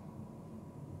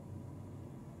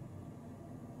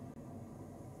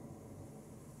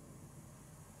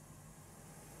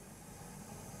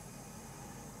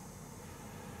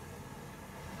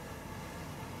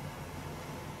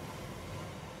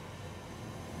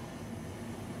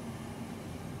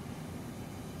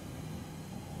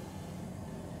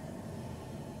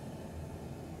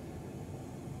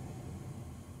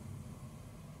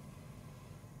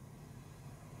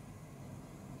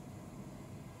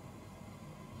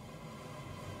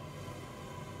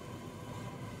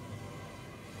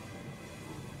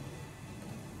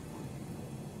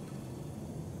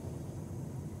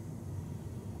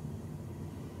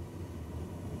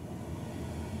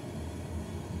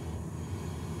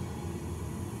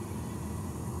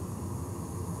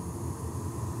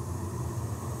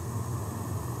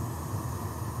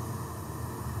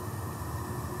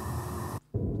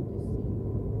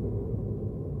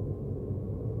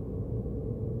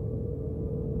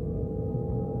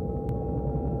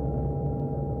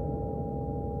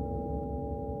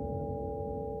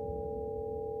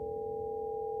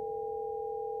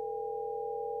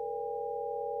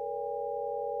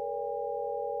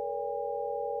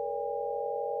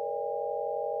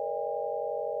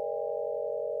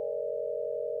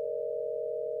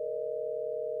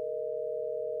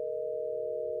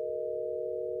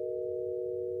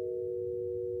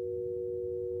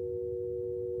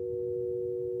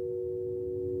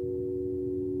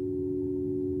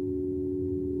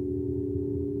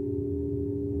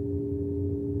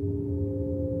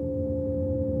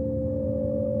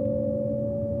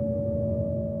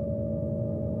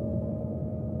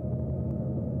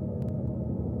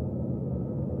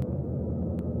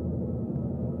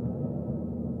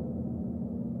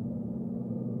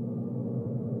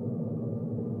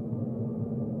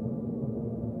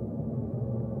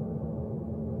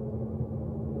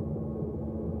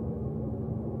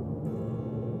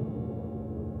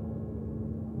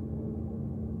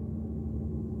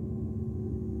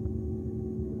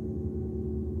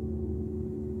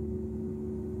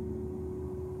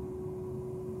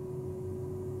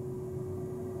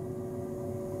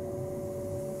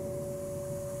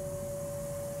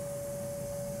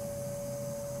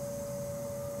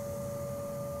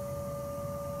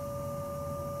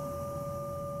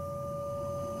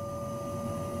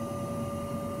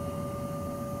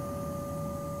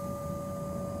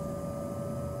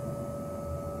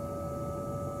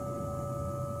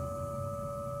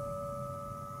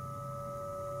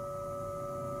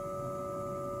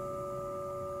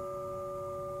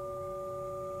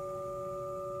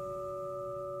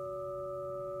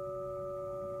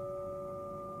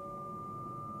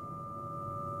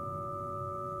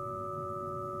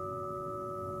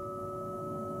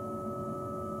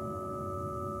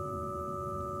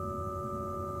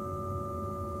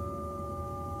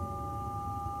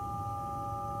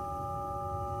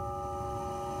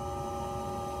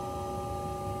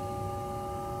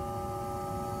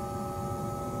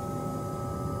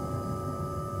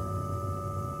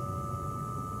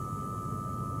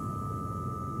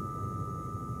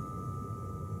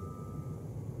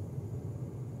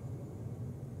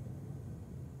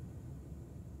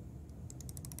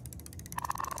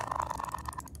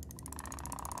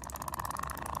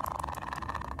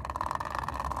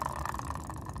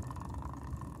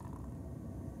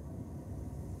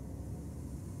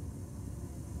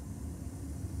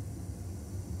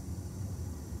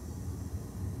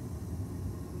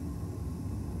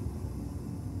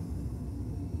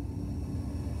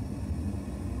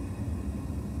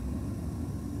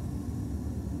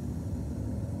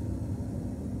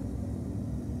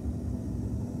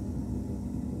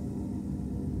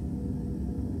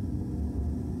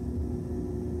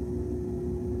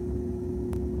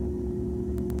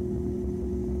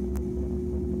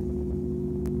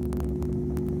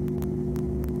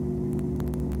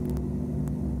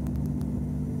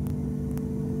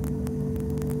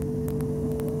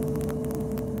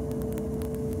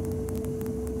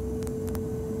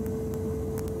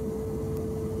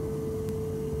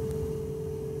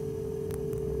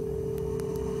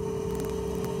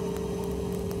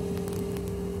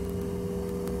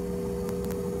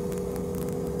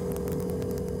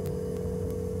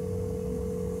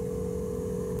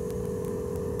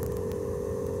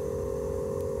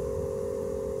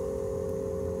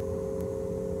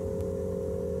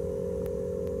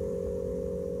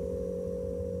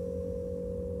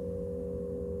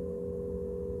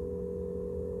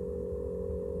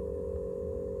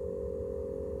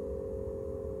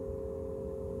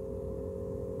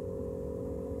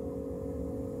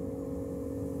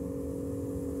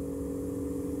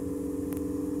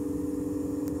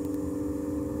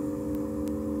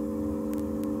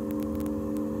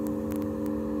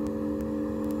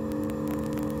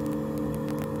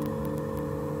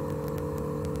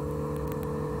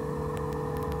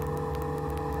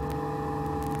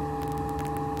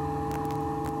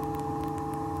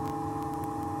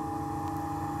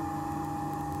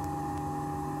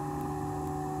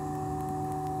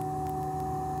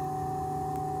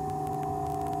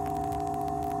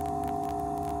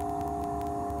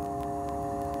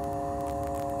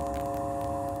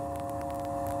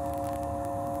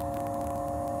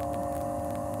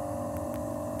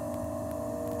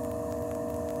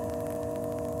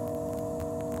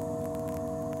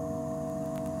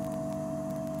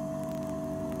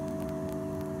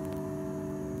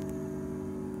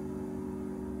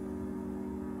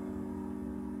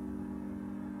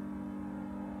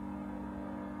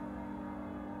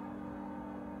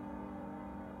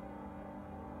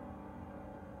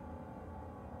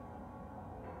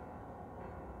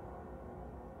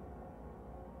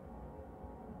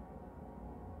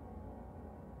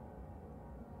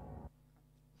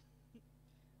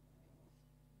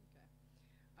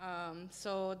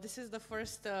 So this is the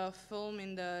first film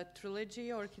in the trilogy,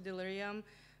 Orchidelirium,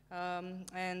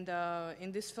 and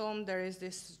in this film there is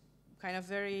this kind of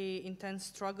very intense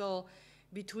struggle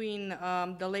between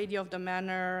the lady of the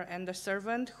manor and the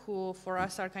servant, who for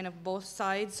us are kind of both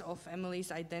sides of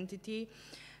Emily's identity.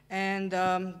 And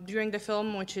during the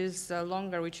film, which is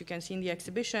longer, which you can see in the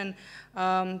exhibition,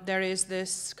 there is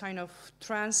this kind of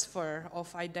transfer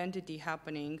of identity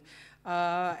happening.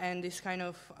 And this kind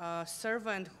of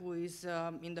servant who is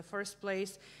in the first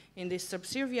place in this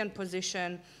subservient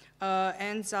position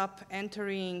ends up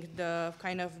entering the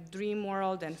kind of dream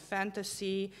world and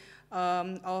fantasy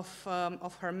of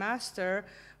her master,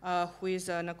 who is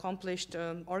an accomplished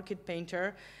orchid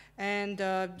painter. And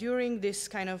during this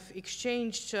kind of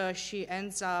exchange, she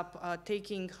ends up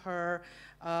taking her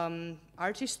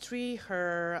artistry,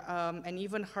 her and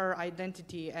even her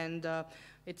identity. And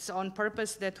it's on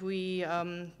purpose that we,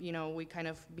 you know, we kind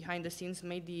of behind the scenes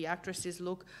made the actresses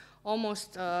look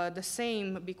almost the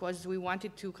same, because we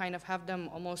wanted to kind of have them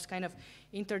almost kind of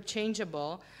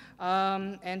interchangeable,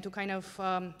 and to kind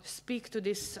of speak to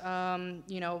this,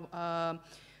 you know,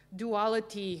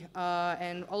 duality,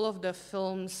 and all of the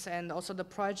films and also the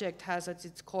project has at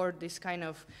its core this kind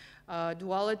of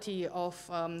duality of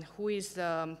who is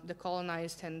the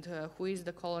colonized and who is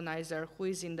the colonizer, who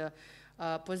is in the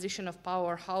position of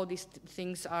power, how these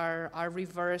things are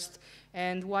reversed,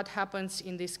 and what happens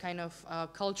in this kind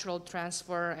of cultural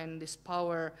transfer and this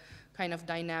power kind of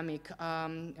dynamic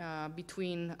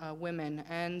between women.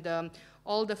 And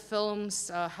all the films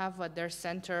have at their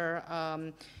center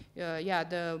yeah,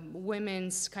 the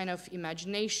women's kind of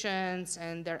imaginations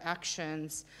and their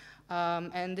actions.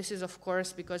 And this is, of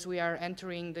course, because we are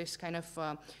entering this kind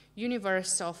of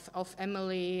universe of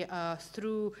Emily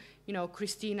through, you know,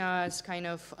 Christina's kind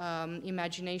of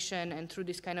imagination, and through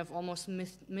this kind of almost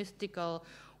mythical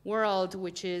world,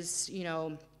 which is, you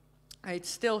know, it's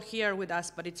still here with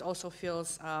us, but it also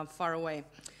feels far away.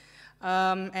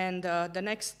 And the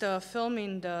next film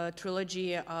in the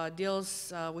trilogy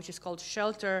deals, which is called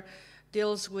Shelter,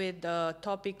 deals with the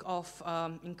topic of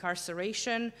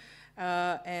incarceration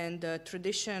and the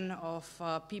tradition of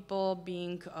people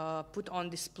being put on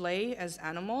display as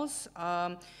animals,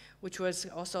 which was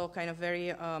also kind of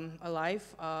very alive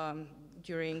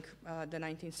during the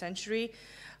 19th century.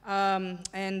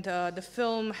 And the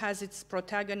film has its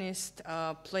protagonist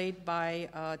played by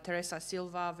Teresa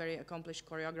Silva, very accomplished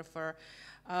choreographer,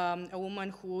 a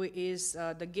woman who is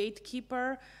the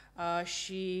gatekeeper.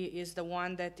 She is the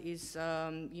one that is,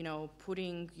 you know,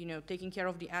 taking care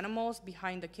of the animals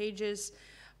behind the cages.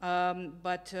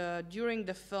 But during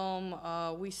the film,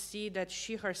 we see that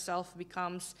she herself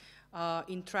becomes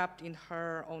entrapped in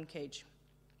her own cage.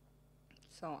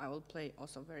 So I will play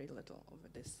also very little over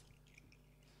this.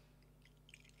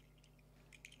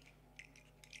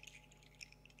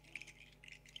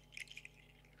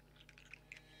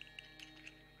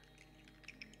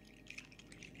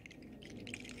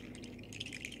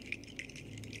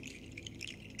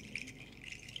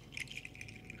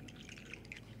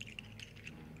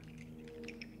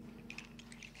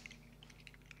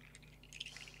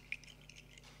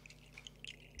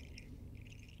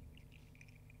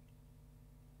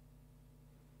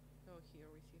 Here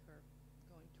we see her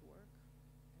going to work,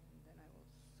 and then I will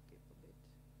skip a bit.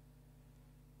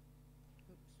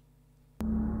 Oops.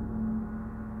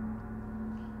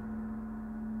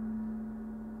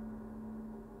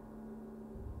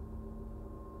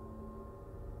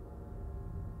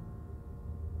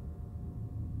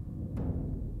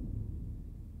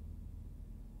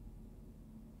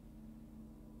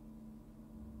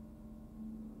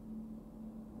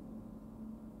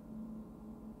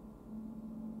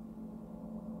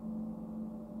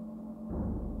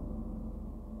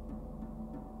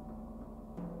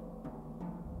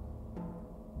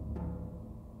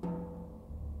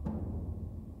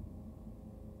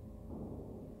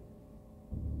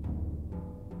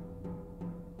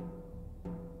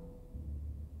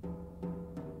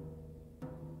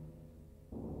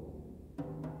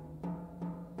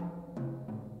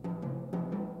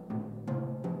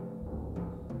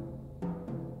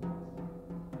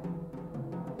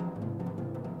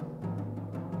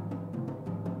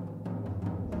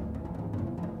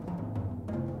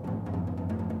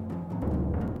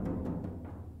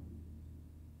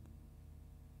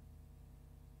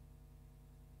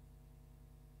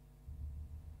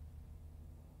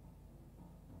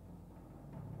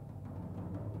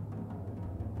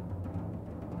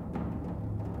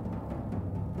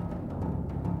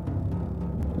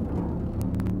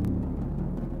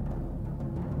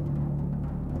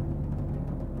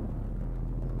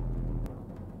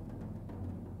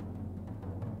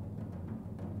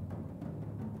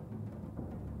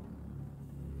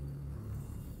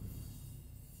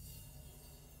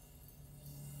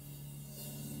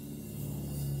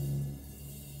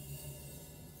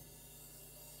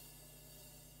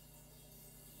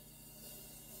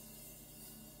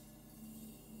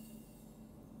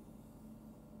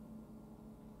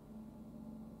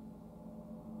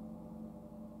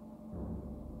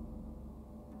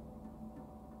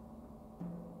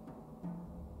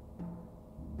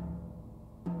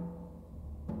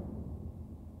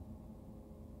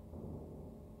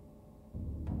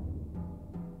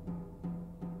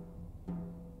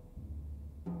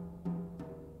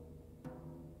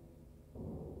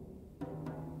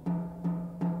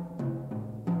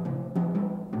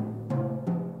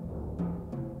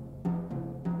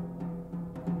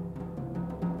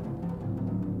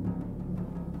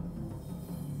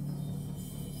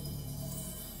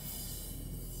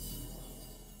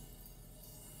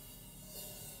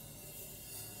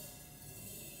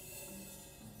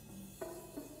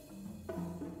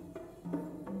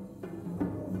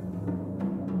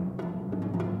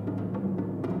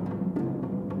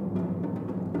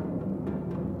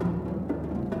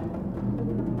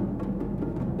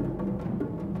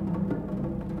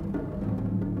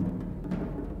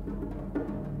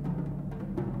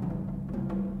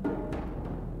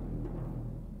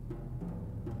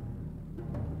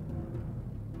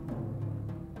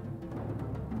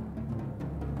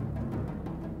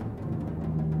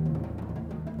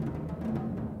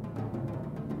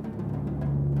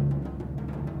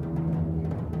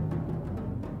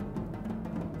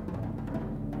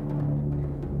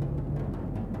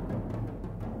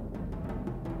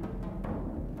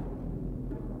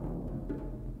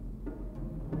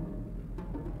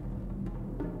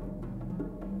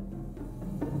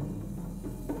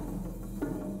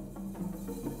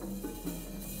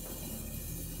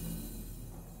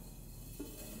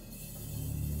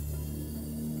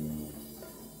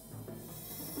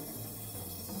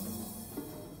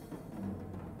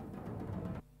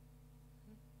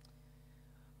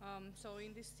 So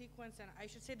in this sequence, and I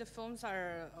should say the films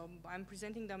are, I'm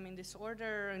presenting them in this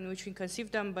order in which we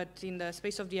conceived them, but in the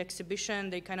space of the exhibition,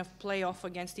 they kind of play off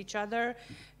against each other.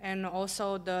 And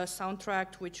also the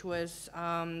soundtrack, which was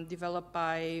developed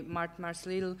by Mart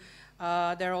Marslil,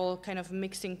 they're all kind of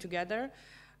mixing together.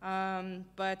 Yeah,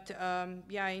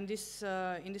 in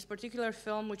this particular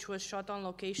film, which was shot on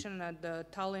location at the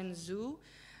Tallinn Zoo,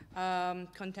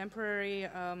 contemporary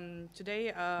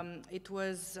today, it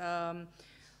was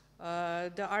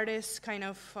the artist's kind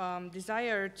of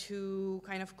desire to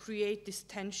kind of create this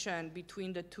tension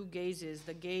between the two gazes,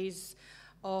 the gaze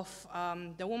of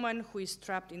the woman who is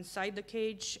trapped inside the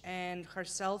cage and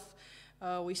herself.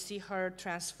 We see her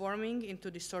transforming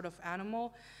into this sort of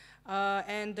animal.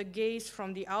 And the gaze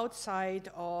from the outside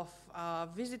of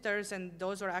visitors, and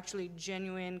those are actually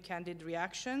genuine, candid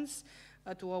reactions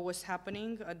to what was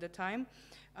happening at the time.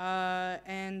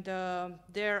 And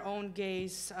their own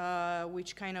gaze,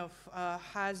 which kind of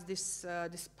has this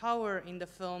power in the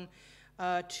film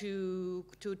to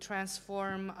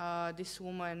transform this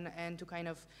woman and to kind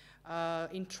of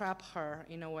entrap her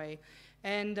in a way.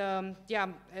 And yeah,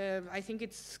 I think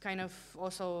it's kind of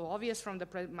also obvious from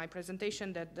my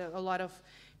presentation that a lot of,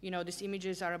 these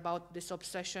images are about this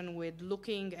obsession with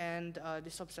looking and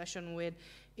this obsession with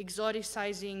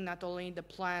exoticizing not only the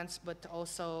plants but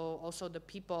also the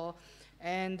people.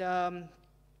 And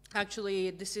actually,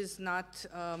 this is not.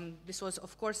 This was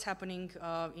of course happening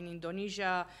in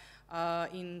Indonesia.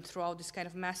 Throughout this kind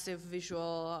of massive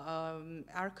visual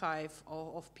archive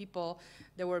of people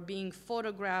that were being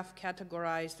photographed,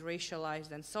 categorized,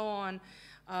 racialized, and so on.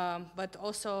 But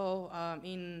also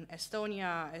in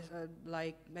Estonia,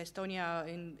 like Estonia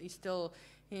is still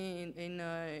in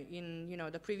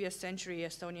the previous century,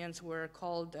 Estonians were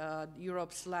called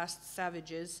Europe's last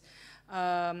savages.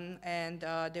 And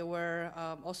they were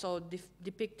also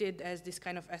depicted as this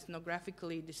kind of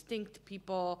ethnographically distinct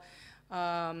people.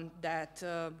 That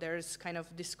there's kind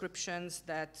of descriptions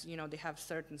that they have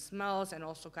certain smells, and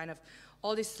also kind of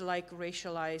all these like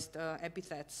racialized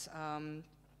epithets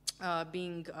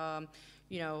being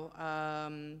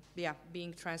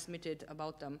being transmitted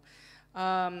about them.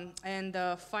 And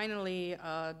finally,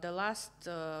 the last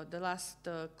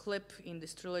clip in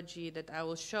this trilogy that I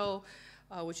will show,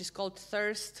 which is called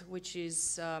Thirst, which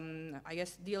is I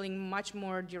guess dealing much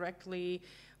more directly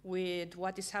with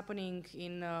what is happening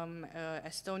in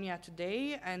Estonia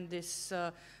today, and this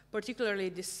particularly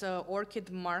this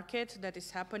orchid market that is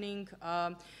happening.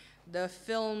 The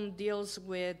film deals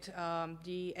with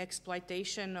the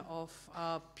exploitation of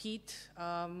peat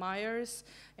mires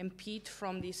and peat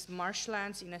from these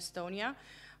marshlands in Estonia,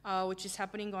 which is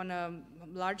happening on a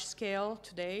large scale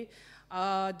today.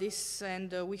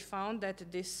 We found that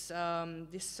this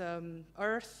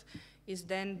earth is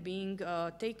then being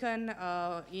taken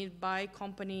by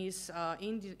companies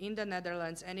in the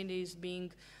Netherlands, and it is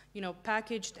being,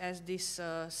 packaged as this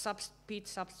peat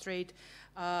substrate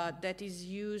that is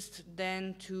used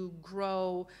then to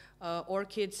grow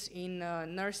orchids in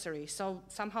nurseries. So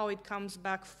somehow it comes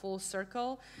back full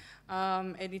circle,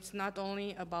 and it's not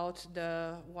only about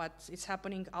what is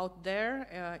happening out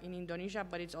there in Indonesia,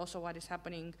 but it's also what is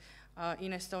happening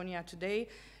in Estonia today.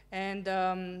 And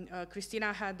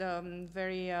Christina had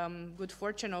very good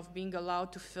fortune of being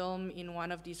allowed to film in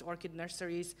one of these orchid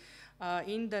nurseries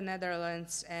in the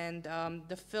Netherlands, and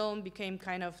the film became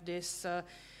kind of this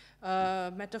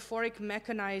metaphoric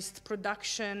mechanized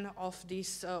production of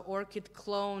these orchid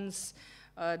clones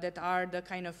that are the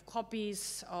kind of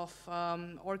copies of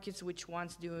orchids which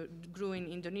once grew in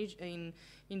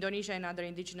Indonesia and other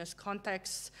indigenous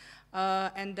contexts.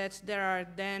 And that they are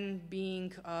then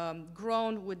being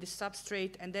grown with the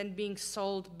substrate and then being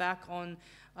sold back on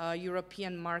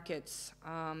European markets.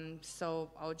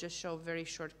 So I'll just show a very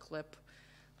short clip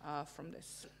from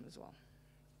this as well.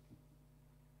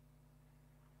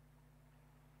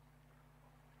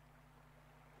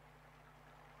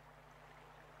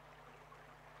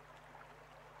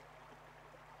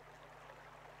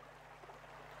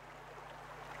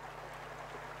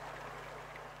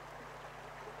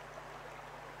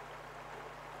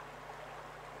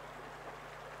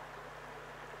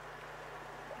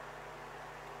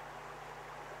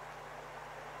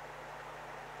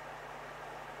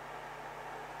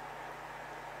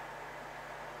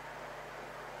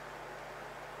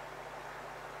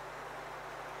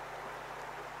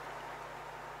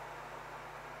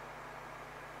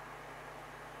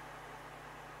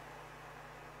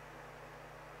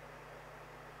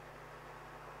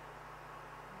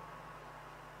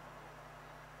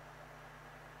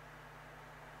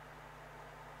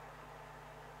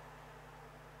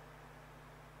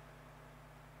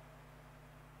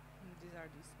 are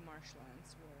these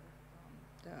marshlands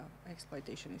where the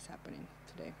exploitation is happening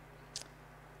today.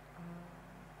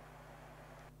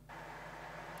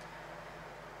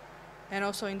 And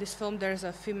also in this film, there's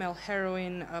a female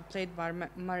heroine played by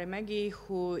Mari Maggie,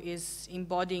 who is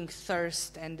embodying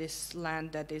thirst and this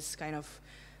land that is kind of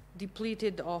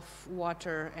depleted of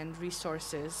water and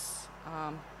resources,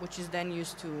 which is then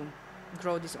used to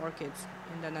grow these orchids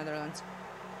in the Netherlands.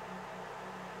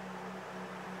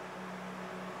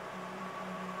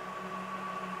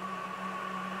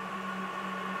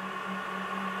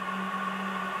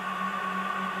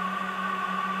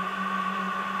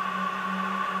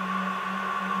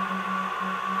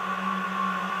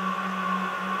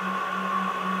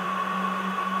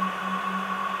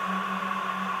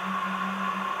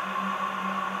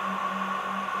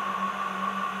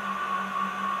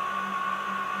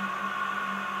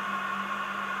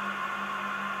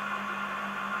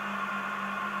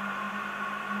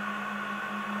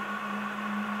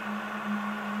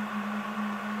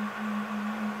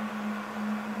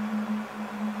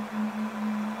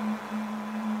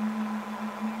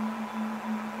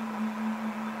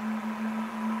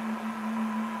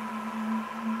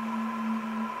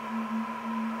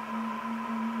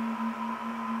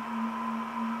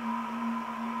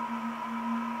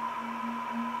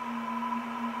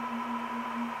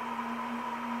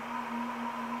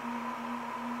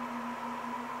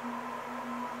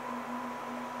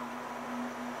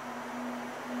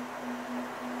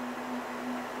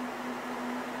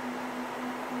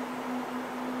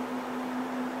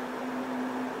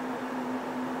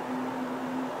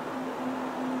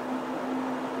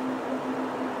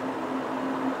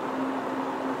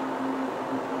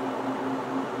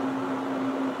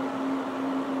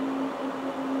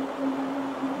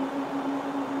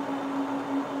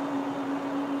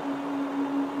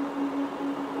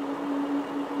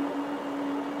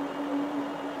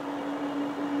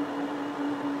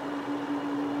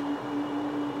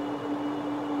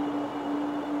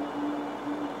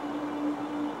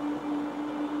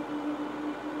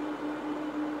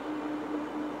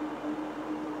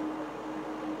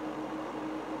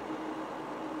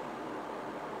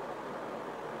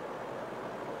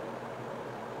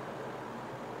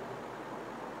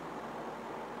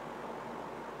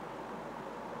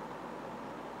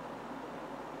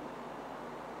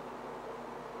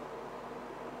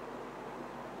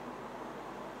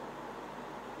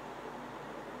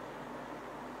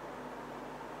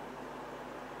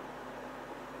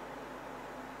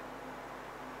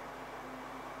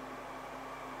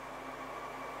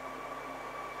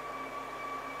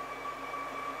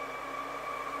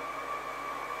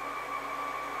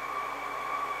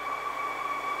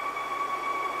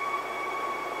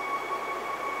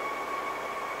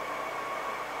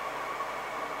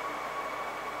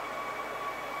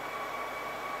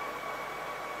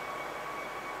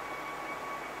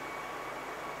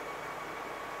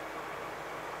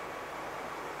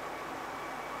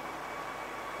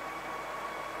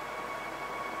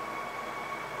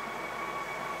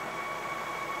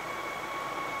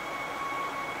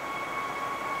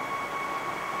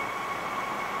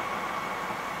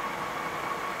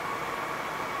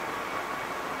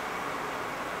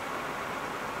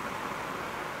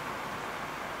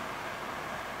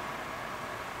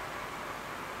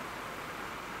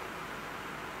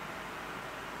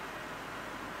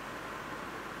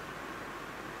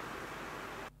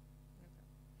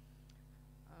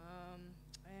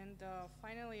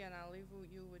 Finally, and I'll leave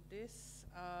you with this.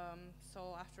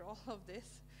 So after all of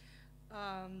this,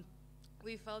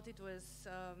 we felt it was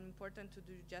important to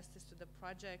do justice to the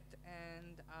project,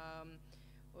 and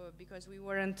because we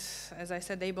weren't, as I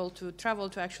said, able to travel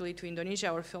to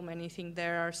Indonesia or film anything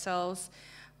there ourselves,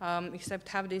 except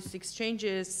have these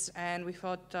exchanges, and we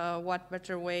thought what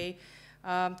better way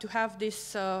to have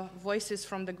these voices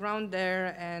from the ground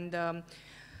there. And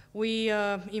we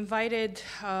invited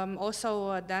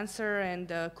also a dancer and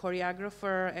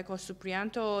choreographer, Eko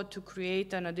Suprianto, to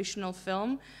create an additional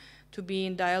film to be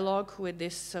in dialogue with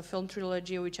this film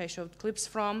trilogy, which I showed clips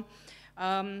from,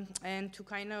 and to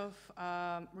kind of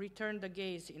return the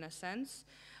gaze, in a sense,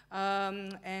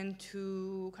 and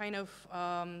to kind of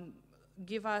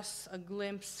give us a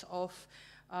glimpse of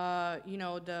you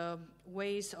know, the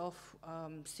ways of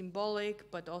symbolic,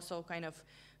 but also kind of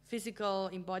physical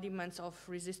embodiments of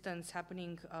resistance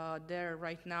happening there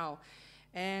right now.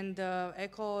 And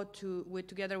Eko,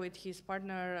 together with his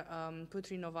partner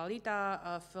Putri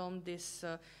Novalita, filmed this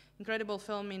incredible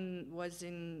film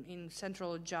in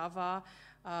central Java,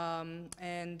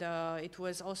 and it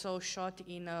was also shot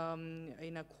in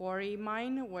a quarry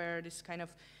mine, where this kind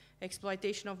of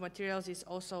exploitation of materials is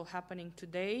also happening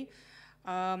today.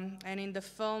 And in the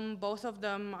film, both of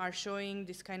them are showing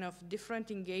this kind of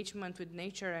different engagement with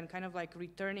nature and kind of like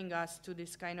returning us to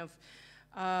this kind of,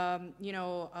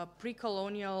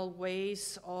 pre-colonial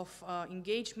ways of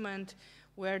engagement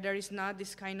where there is not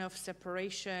this kind of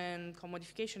separation,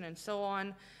 commodification, and so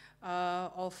on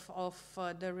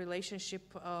of the relationship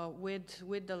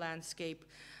with the landscape.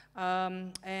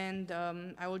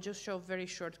 I will just show a very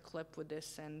short clip with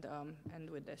this and end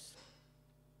with this.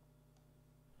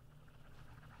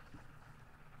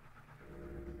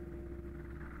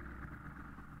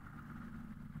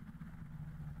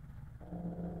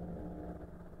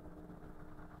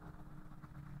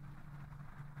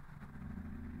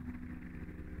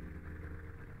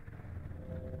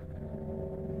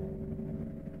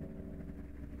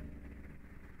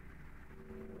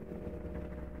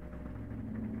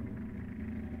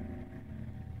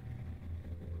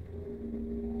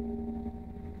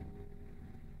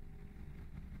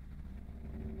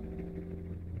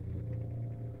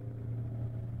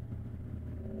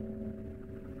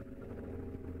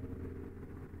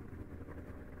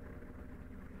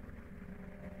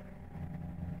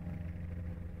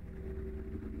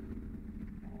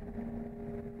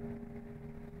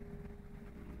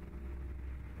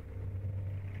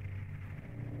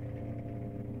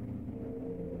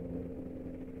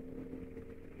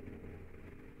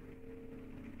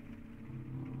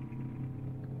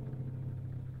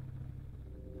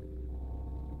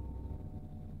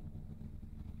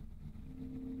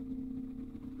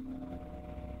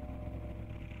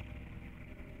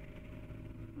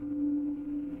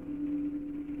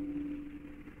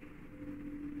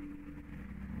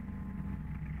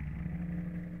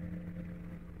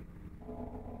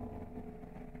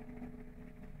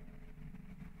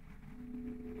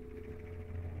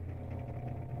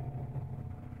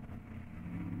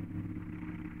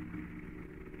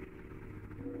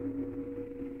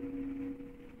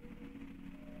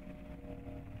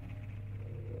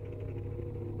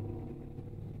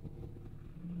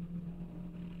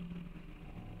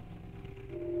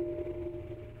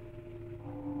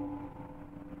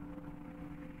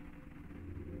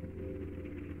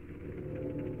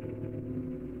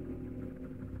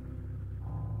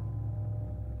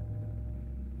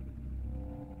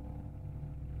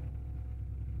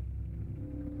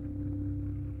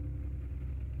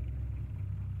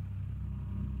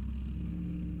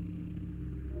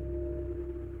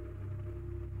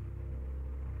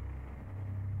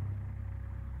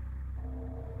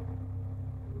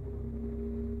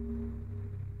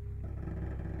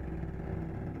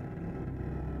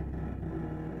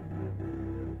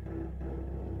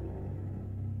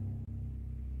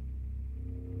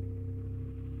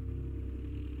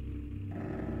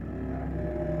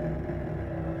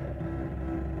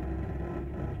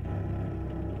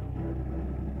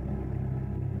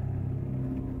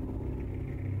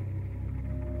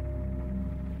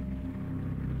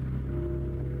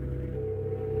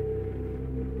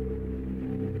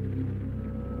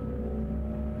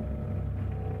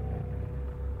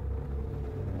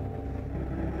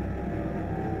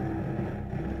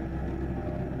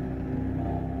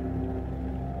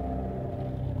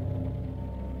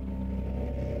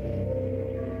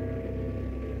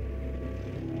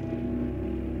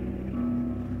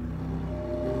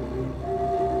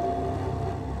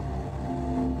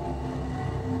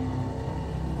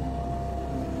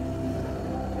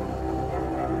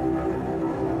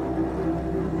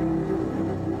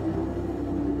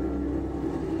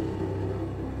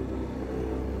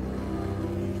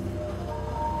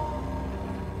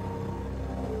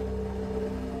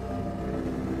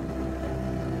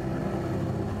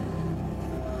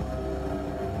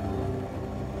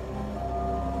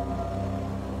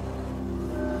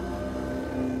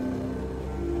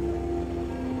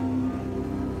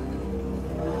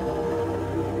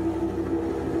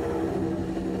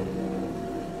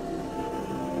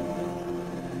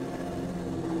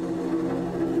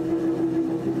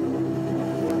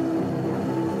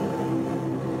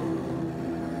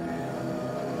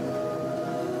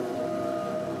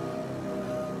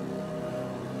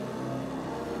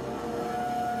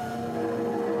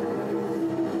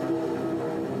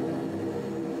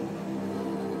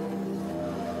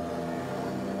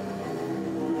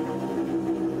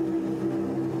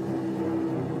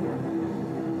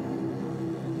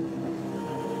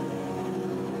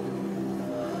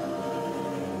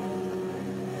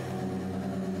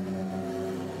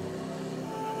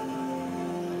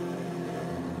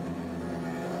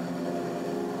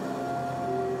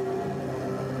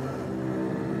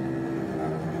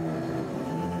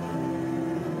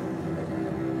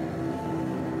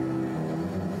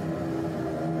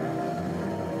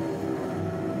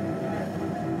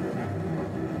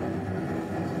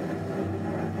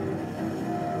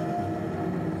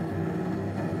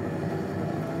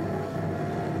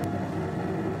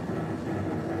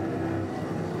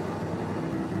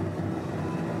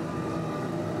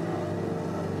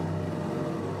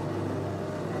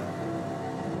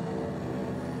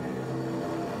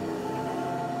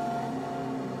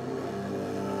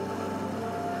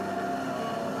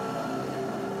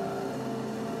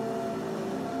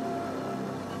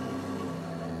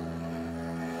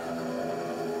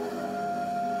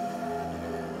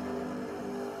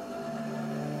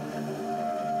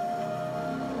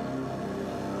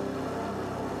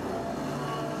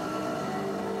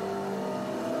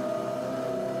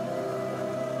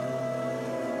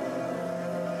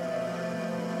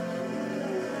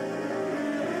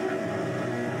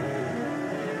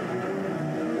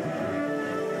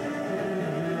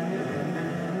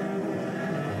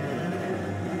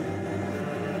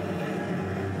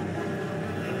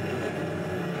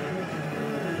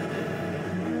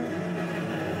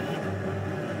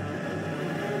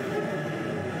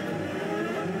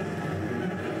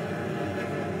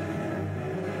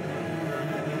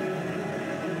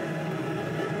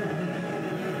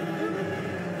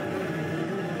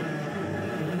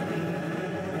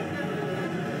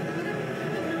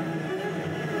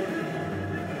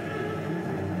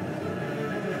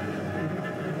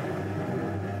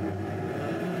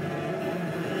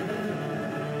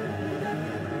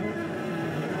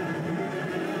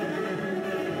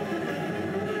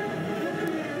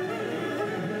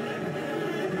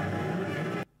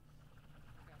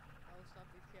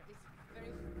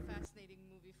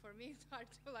 for me it's hard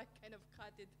to like kind of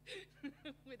cut it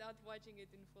without watching it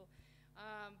in full.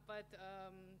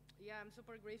 Yeah, I'm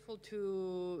super grateful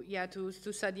to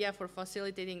Sadia for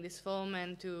facilitating this film,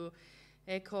 and to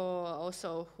Echo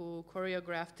also, who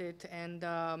choreographed it. And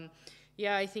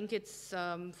yeah, I think it's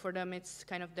for them it's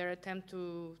kind of their attempt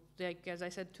to, like as I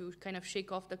said, to kind of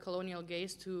shake off the colonial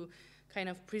gaze, to kind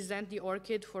of present the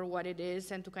orchid for what it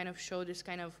is, and to kind of show this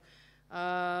kind of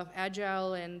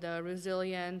agile and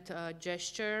resilient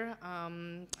gesture,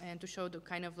 and to show the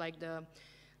kind of like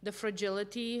the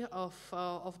fragility of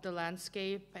the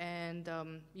landscape, and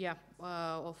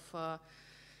of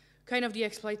kind of the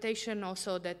exploitation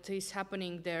also that is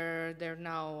happening there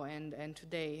now and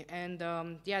today. And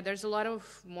yeah, there's a lot of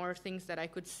more things that I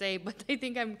could say, but I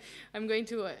think I'm going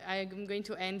to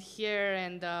end here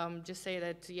and just say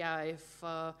that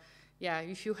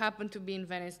if you happen to be in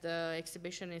Venice, the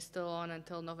exhibition is still on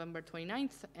until November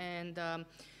 29th, and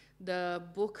the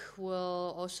book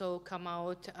will also come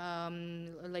out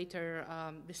later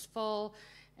this fall,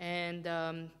 and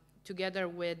together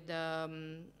with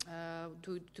the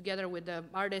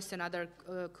artists and other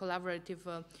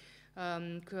collaborative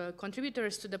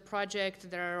contributors to the project,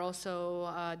 there are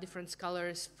also different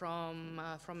scholars from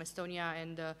Estonia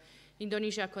and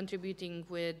Indonesia contributing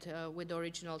with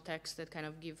original texts that kind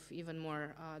of give even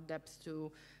more depth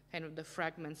to kind of the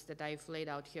fragments that I've laid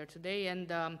out here today.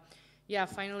 And yeah,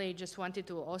 finally, just wanted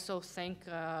to also thank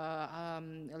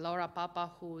Laura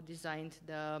Papa, who designed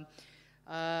the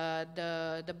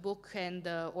book and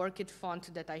the orchid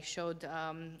font that I showed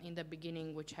in the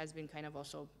beginning, which has been kind of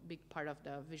also a big part of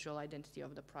the visual identity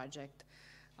of the project.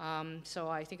 So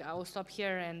I think I will stop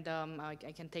here, and I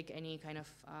can take any kind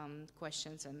of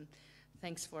questions, and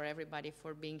thanks for everybody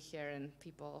for being here and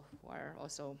people who are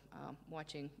also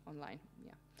watching online.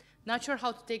 Yeah. Not sure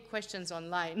how to take questions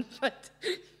online, but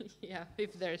yeah,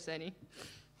 if there's any.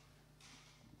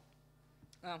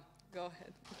 Oh, go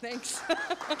ahead. Thanks.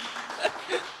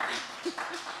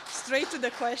 Straight to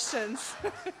the questions.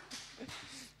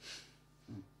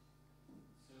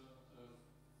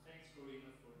 Thanks,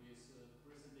 Corina, for this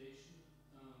presentation.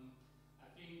 I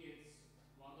think it's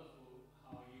wonderful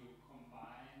how you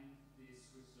combine this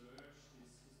research,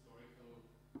 these historical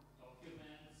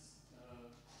documents,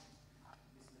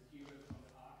 this material from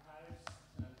the archives,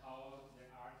 and how the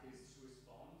artists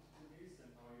respond to this,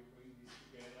 and how you bring this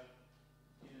together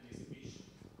in an exhibition.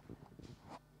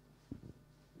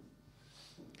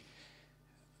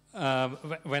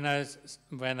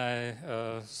 When I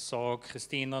saw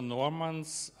Christina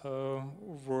Norman's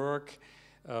work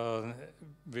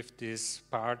with this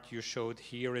part you showed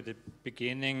here at the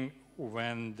beginning,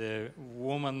 when the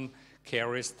woman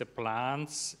carries the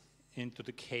plants into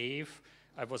the cave,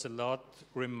 I was a lot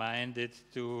reminded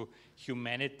to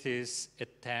humanity's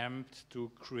attempt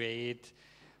to create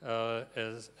a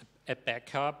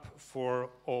backup for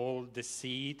all the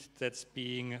seed that's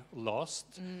being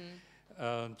lost.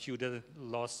 Due to the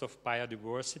loss of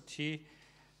biodiversity.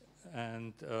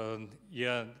 And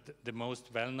yeah, the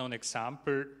most well-known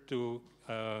example to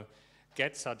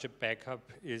get such a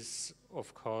backup is,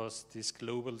 of course, this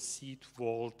global seed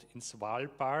vault in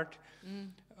Svalbard,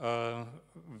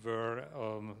 where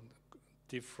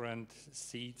different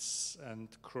seeds and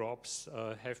crops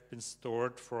have been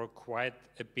stored for quite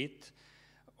a bit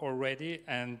already,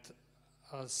 and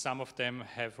some of them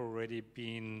have already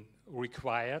been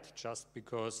required just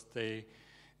because they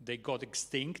got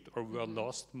extinct or were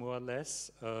lost more or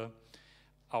less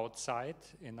outside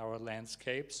in our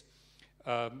landscapes.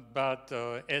 But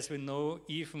as we know,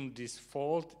 even this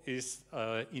fault is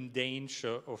in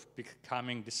danger of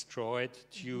becoming destroyed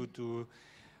due to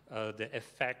the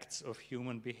effects of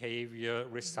human behavior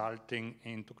resulting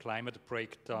into climate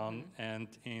breakdown and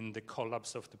in the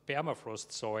collapse of the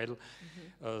permafrost soil.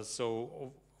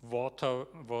 So water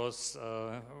was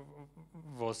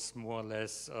more or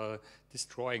less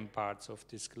destroying parts of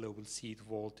this global seed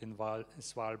vault in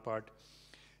Svalbard.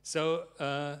 So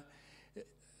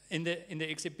in the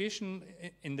exhibition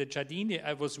in the Giardini,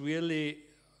 I was really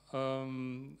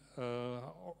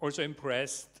also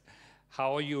impressed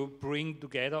how you bring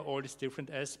together all these different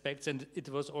aspects. And it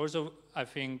was also, I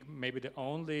think, maybe the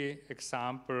only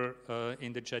example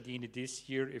in the Giardini this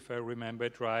year, if I remember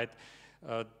it right,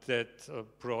 that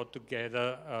brought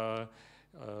together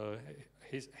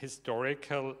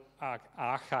historical,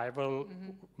 archival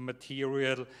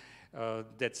material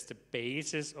that's the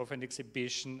basis of an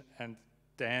exhibition, and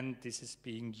then this is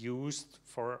being used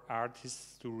for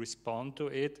artists to respond to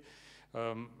it.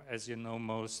 As you know,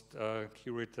 most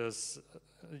curators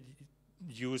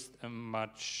used a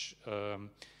much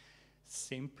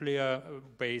simpler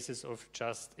basis of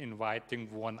just inviting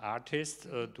one artist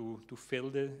to fill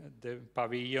the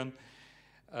pavilion.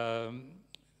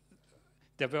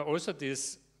 There were also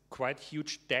these quite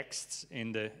huge texts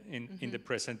in the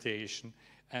presentation,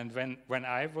 and when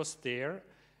I was there,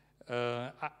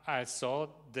 I saw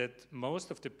that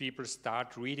most of the people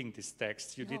start reading these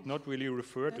texts. You did not really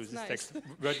refer to these texts.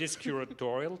 Were these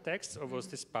curatorial texts, or was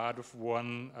this part of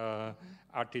one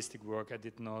artistic work? I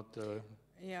did not.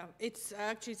 Yeah, it's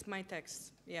my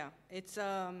text. Yeah, it's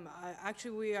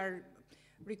actually we are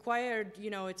required. You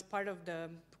know, it's part of the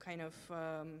kind of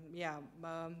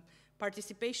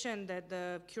participation that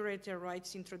the curator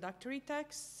writes introductory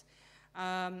texts.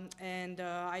 And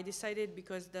I decided,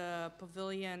 because the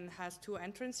pavilion has 2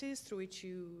 entrances through which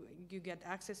you get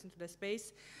access into the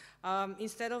space,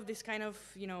 instead of this kind of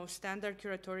standard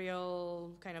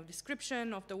curatorial kind of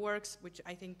description of the works, which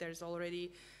I think there's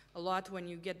already a lot when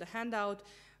you get the handout,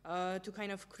 to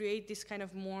kind of create this kind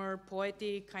of more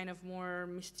poetic, kind of more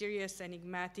mysterious,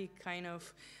 enigmatic kind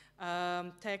of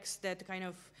text that kind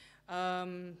of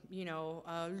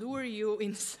lure you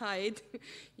inside,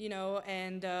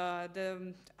 and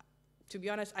to be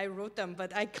honest, I wrote them,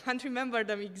 but I can't remember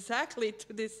them exactly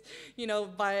to this,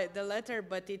 by the letter,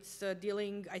 but it's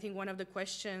dealing, I think one of the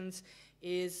questions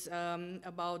is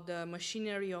about the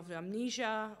machinery of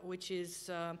amnesia, which is,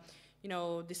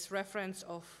 this reference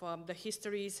of the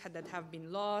histories that have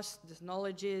been lost, the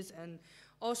knowledges, and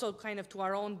also kind of to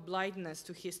our own blindness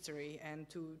to history and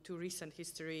to recent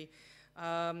history.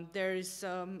 There is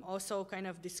also kind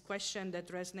of this question that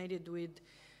resonated with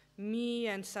me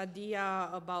and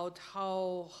Sadia about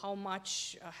how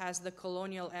much has the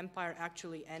colonial empire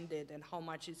actually ended and how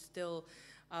much is still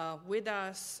with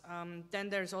us. Then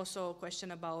there's also a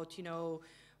question about,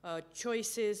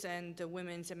 choices and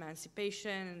women's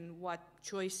emancipation and what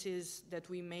choices that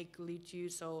we make lead to.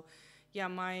 So, yeah,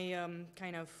 my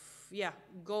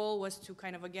goal was to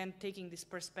kind of, again, taking this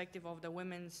perspective of the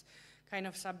women's kind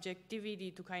of subjectivity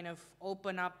to kind of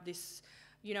open up this,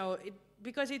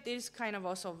 because it is kind of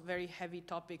also very heavy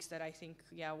topics that I think,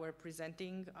 we're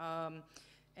presenting,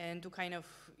 and to kind of,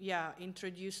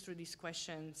 introduce through these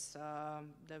questions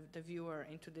the viewer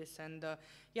into this. And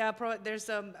there's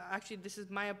actually, this is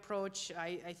my approach.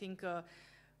 I think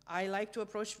I like to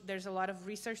approach, there's a lot of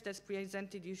research that's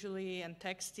presented usually and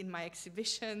text in my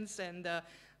exhibitions, and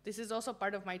this is also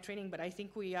part of my training, but I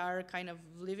think we are kind of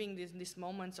living these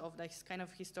moments of this kind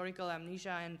of historical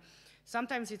amnesia, and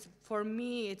sometimes for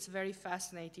me, it's very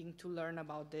fascinating to learn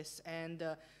about this and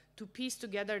to piece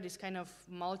together this kind of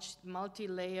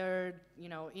multi-layered,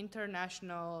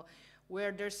 international,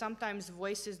 where there's sometimes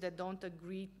voices that don't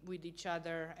agree with each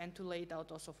other, and to lay it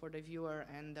out also for the viewer.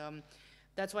 And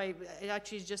that's why it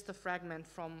actually is just a fragment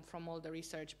from all the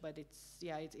research, but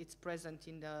it's present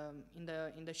in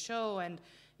the show, and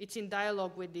it's in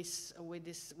dialogue with these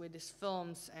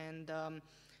films. And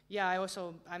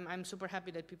I'm super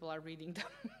happy that people are reading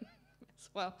them as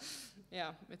well.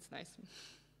 Yeah, it's nice.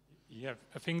 Yeah,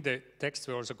 I think the texts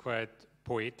were also quite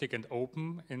poetic and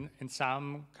open in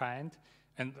some kind,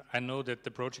 and I know that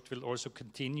the project will also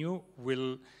continue.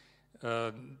 Will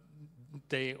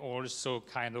they also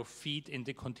kind of feed in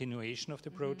the continuation of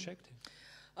the project?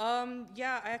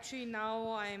 Actually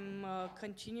now I'm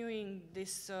continuing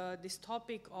this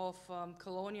topic of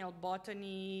colonial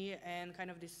botany and kind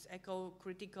of this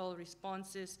eco-critical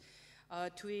responses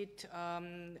to it.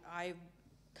 I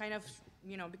kind of,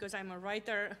 because I'm a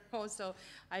writer also,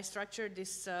 I structured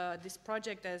this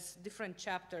project as different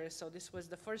chapters. So this was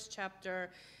the first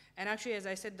chapter. And actually, as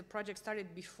I said, the project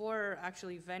started before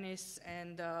actually Venice,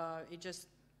 and it just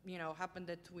happened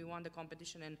that we won the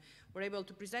competition and were able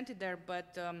to present it there.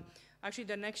 But actually,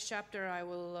 the next chapter I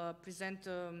will present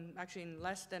actually in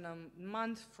less than a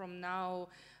month from now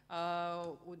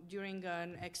during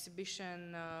an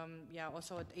exhibition,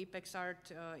 also at Apex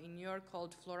Art in New York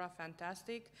called Flora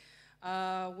Fantastic,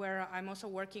 where I'm also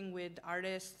working with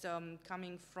artists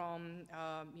coming from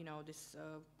this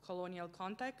colonial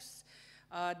context.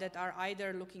 That are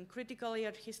either looking critically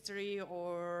at history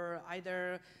or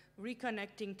either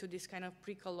reconnecting to this kind of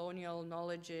pre-colonial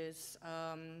knowledges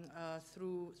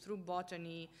through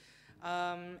botany,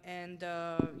 and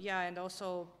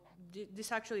also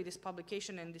this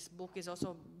publication and this book is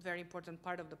also a very important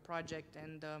part of the project.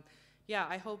 And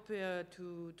I hope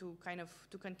to kind of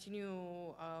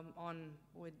continue on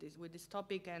with this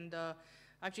topic. And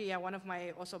actually, one of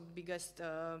my also biggest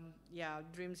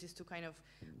dreams is to kind of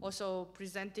also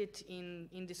present it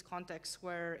in this context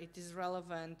where it is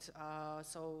relevant.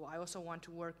 So I also want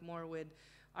to work more with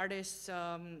artists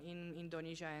in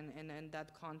Indonesia and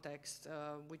that context,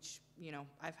 which, you know,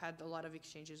 I've had a lot of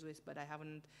exchanges with, but I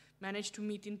haven't managed to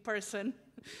meet in person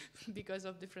because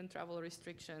of different travel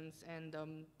restrictions. And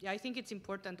yeah, I think it's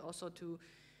important also to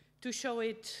show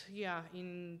it, yeah,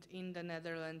 in the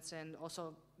Netherlands, and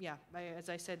also, yeah, as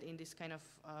I said, in this kind of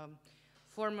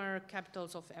former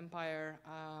capitals of empire,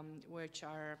 which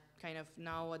are kind of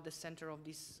now at the center of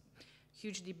these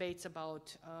huge debates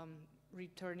about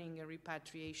returning a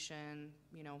repatriation,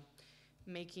 you know,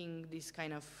 making this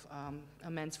kind of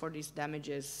amends for these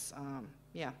damages.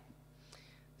 Yeah,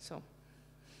 so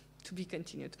to be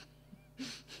continued.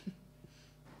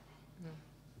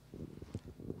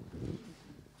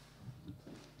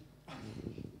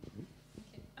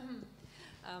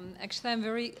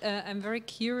 Actually, I'm very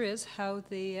curious how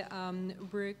the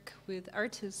work with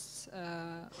artists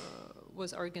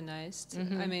was organized.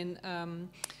 Mm-hmm. I mean,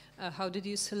 how did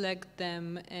you select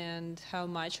them, and how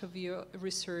much of your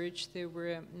research they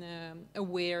were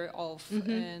aware of,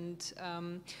 Mm-hmm.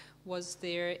 and was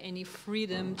there any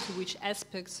freedom to which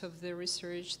aspects of the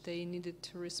research they needed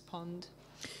to respond?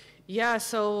 Yeah,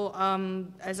 so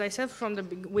as I said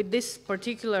with this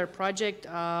particular project,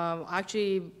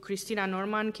 actually Christina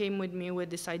Norman came with me with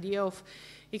this idea of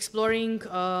exploring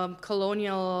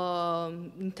colonial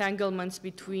entanglements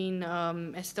between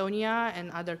Estonia and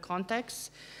other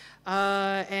contexts.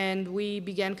 And we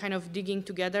began kind of digging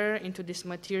together into this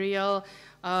material.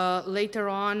 Later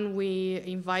on, we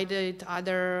invited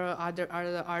other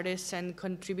artists and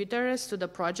contributors to the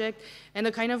project, and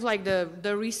the kind of like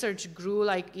the research grew.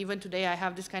 Like even today, I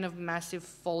have this kind of massive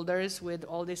folders with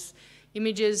all these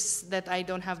images that I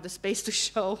don't have the space to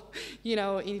show, you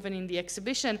know, even in the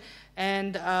exhibition.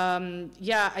 And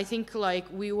yeah, I think like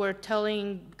we were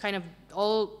telling kind of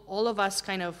all of us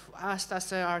kind of asked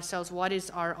us ourselves, what is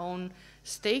our own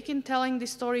stake in telling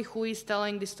this story? Who is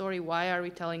telling this story? Why are we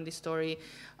telling this story?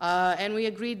 And we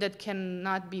agreed that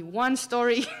cannot be one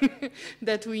story,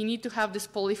 that we need to have this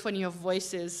polyphony of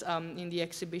voices in the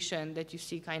exhibition that you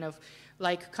see kind of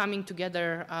like coming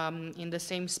together in the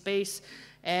same space.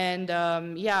 And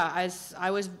yeah, as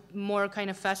I was more kind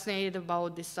of fascinated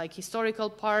about this like historical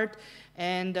part,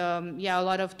 and yeah, a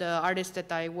lot of the artists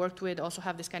that I worked with also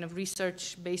have this kind of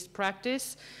research-based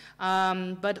practice,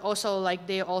 but also like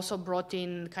they also brought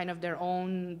in kind of their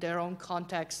own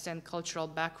context and cultural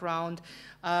background,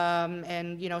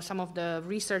 and you know, some of the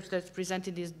research that's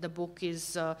presented in the book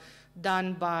is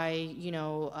done by, you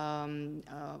know,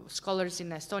 scholars in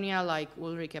Estonia like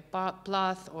Ulrike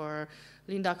Plath or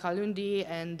Linda Kalundi,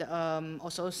 and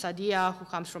also Sadia, who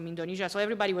comes from Indonesia. So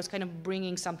everybody was kind of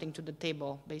bringing something to the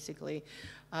table, basically.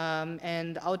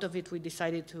 And out of it, we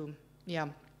decided to, yeah,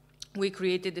 we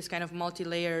created this kind of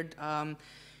multi-layered,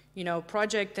 you know,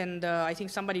 project. And I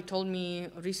think somebody told me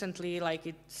recently, like,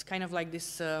 it's kind of like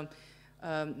this,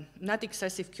 not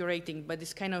excessive curating, but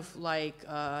this kind of like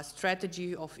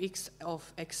strategy of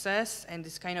excess, and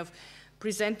this kind of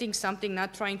presenting something,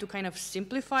 not trying to kind of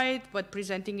simplify it, but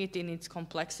presenting it in its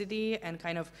complexity and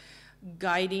kind of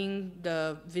guiding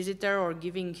the visitor or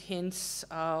giving hints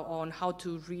on how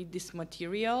to read this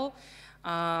material,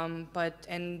 and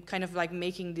kind of like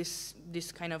making this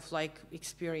kind of like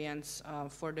experience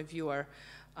for the viewer,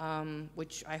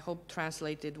 which I hope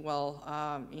translated well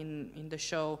in the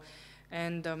show.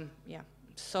 And yeah,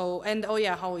 so, and oh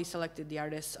yeah, how we selected the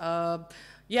artists.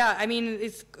 Yeah, I mean,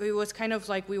 it was kind of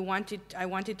like I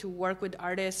wanted to work with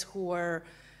artists who were,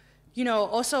 you know,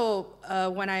 also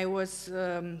when I was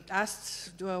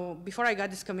asked, before I got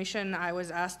this commission, I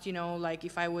was asked, you know, like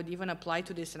if I would even apply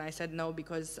to this, and I said no,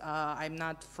 because I'm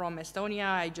not from Estonia,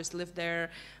 I just live there,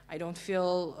 I don't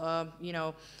feel, you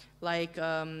know, like,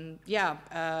 yeah,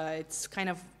 it's kind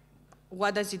of,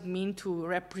 what does it mean to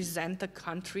represent a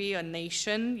country, a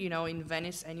nation, you know, in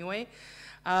Venice anyway.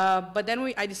 But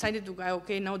then I decided to go,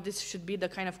 okay, no, this should be the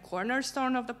kind of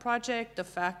cornerstone of the project. The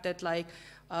fact that like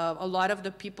a lot of the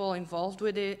people involved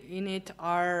with in it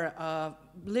are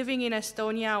living in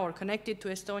Estonia or connected to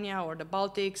Estonia or the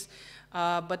Baltics,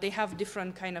 but they have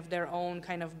different kind of their own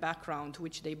kind of background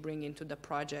which they bring into the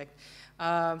project.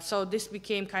 So this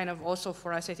became kind of also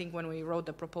for us, I think, when we wrote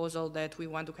the proposal, that we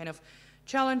want to kind of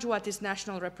challenge what is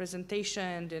national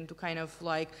representation, and to kind of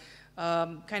like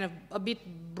kind of a bit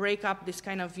break up this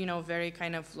kind of, you know, very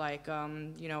kind of like,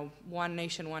 you know, one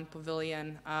nation, one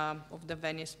pavilion of the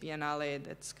Venice Biennale.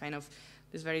 That's kind of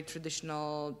this very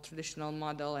traditional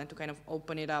model, and to kind of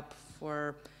open it up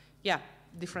for, yeah,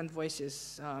 different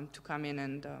voices to come in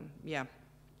and, yeah.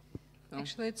 So.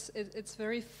 Actually, it's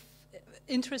very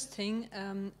interesting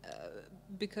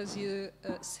because you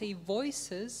say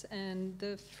voices, and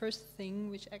the first thing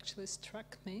which actually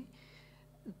struck me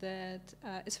that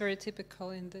is very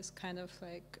typical in this kind of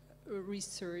like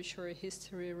research or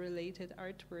history-related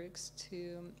artworks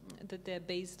that they're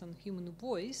based on human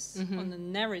voice, on a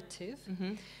narrative.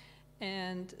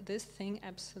 And this thing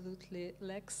absolutely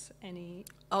lacks any.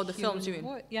 Oh, the films, you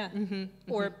mean? Yeah,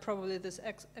 or probably this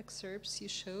excerpts you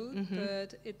showed,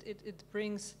 but it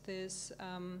brings this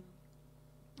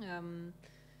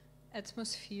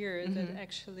atmosphere that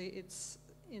actually it's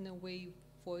in a way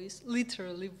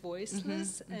literally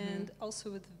voiceless, and also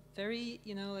with very,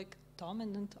 you know, like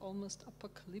dominant, almost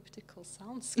apocalyptical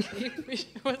soundscape, which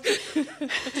was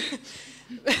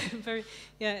very,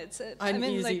 yeah, it's uneasy. I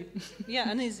mean, like,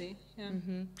 yeah, uneasy. Yeah.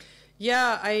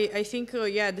 Yeah, I think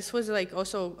yeah, this was like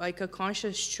also like a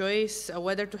conscious choice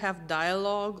whether to have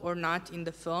dialogue or not in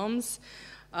the films,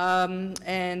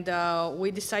 and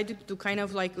we decided to kind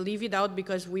of like leave it out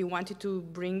because we wanted to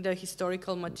bring the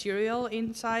historical material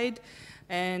inside.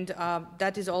 And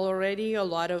that is already a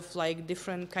lot of like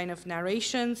different kind of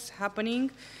narrations happening.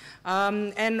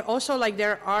 And also like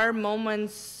there are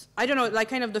moments, I don't know, like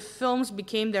kind of the films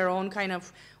became their own kind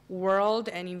of world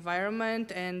and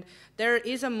environment, and there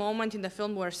is a moment in the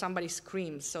film where somebody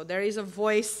screams. So there is a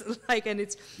voice, like, and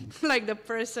it's like the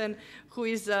person who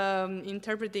is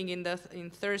interpreting in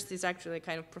Thirst is actually a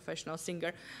kind of professional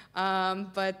singer.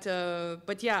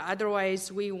 But yeah,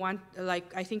 otherwise we want,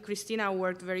 like, I think Christina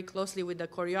worked very closely with the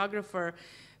choreographer,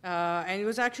 and it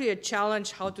was actually a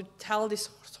challenge how to tell these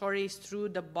stories through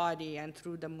the body and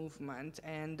through the movement.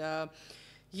 And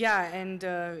yeah, and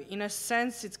in a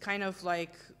sense, it's kind of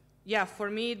like, yeah, for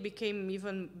me it became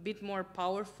even a bit more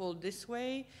powerful this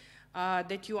way,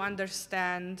 that you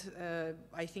understand,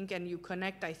 I think, and you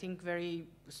connect, I think, very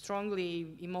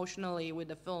strongly emotionally with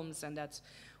the films, and that's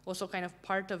also kind of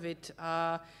part of it,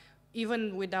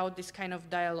 even without this kind of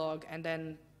dialogue, and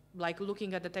then like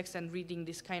looking at the text and reading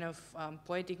this kind of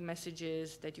poetic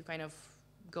messages that you kind of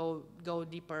go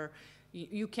deeper,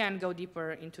 you can go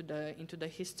deeper into the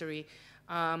history.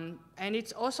 And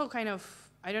it's also kind of,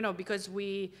 I don't know, because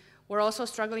we were also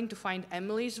struggling to find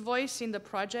Emily's voice in the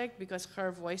project because her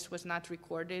voice was not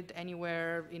recorded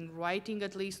anywhere in writing,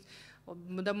 at least.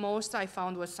 The most I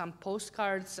found was some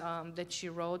postcards that she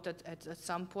wrote at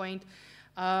some point.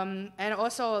 And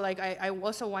also, like, I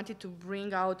also wanted to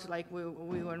bring out, like,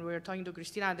 when we were talking to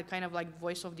Christina, the kind of like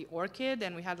voice of the orchid,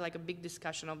 and we had like a big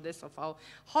discussion of this, of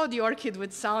how the orchid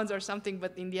would sound or something,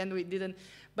 but in the end we didn't.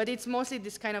 But it's mostly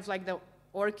this kind of like the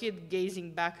orchid gazing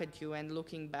back at you and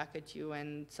looking back at you,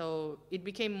 and so it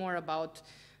became more about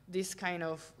this kind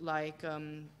of like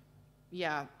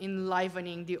yeah,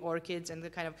 enlivening the orchids, and the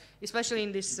kind of, especially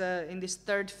in this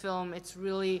third film, it's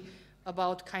really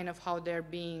about kind of how they're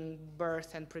being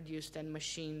birthed and produced and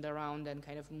machined around and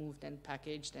kind of moved and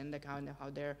packaged, and the kind of how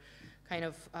they're kind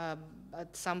of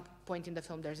at some point in the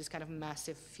film there's this kind of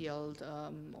massive field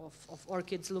of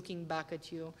orchids looking back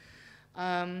at you.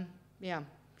 Yeah,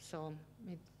 so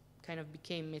it kind of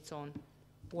became its own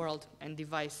world and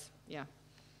device. Yeah.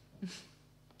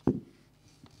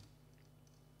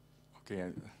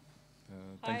 Okay,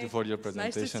 thank you for your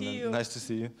presentation. Nice to see you. Nice to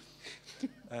see you.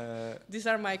 These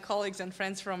are my colleagues and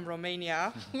friends from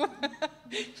Romania.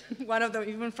 One of them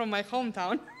even from my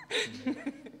hometown.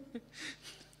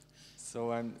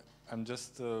 So I'm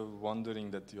just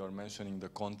wondering that you are mentioning the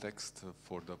context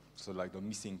for the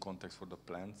missing context for the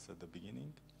plants at the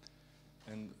beginning,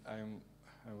 and I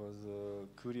was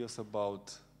curious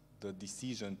about the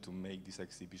decision to make this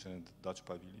exhibition at the Dutch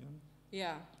Pavilion.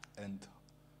 Yeah. And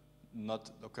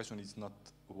the question is not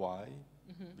why,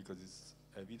 because it's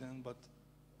evident, but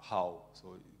how.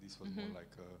 So this was more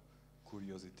like a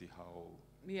curiosity how.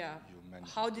 Yeah. You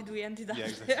managed. How did we end up yeah,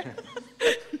 exactly.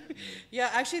 there? Yeah,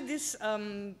 actually, this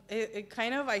it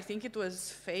kind of, I think it was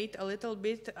fate a little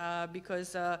bit,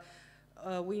 because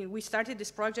we started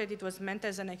this project. It was meant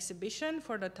as an exhibition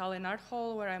for the Tallinn Art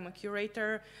Hall, where I'm a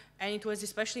curator, and it was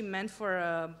especially meant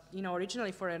for,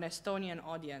 originally for an Estonian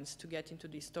audience to get into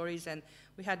these stories, and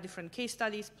we had different case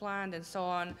studies planned and so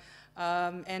on.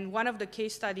 And one of the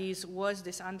case studies was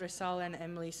this Andre Sal and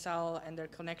Emily Sal and their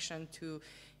connection to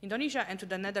Indonesia and to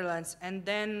the Netherlands. And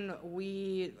then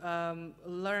we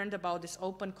learned about this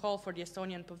open call for the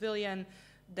Estonian pavilion,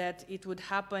 that it would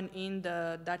happen in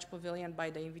the Dutch pavilion by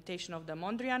the invitation of the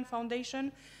Mondrian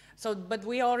Foundation. So, but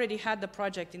we already had the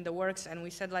project in the works, and we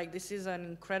said, like, this is an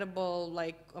incredible,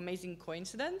 like, amazing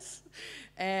coincidence,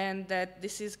 and that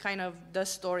this is kind of the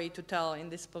story to tell in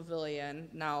this pavilion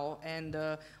now. And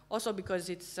also because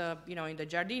it's, in the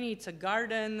Giardini, it's a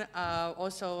garden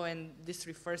also, and this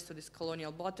refers to this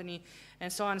colonial botany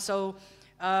and so on. So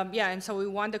Yeah, and so we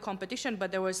won the competition,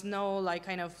 but there was no like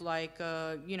kind of like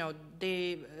you know,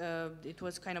 it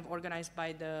was kind of organized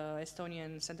by the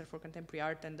Estonian Center for Contemporary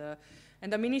Art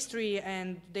and the ministry,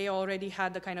 and they already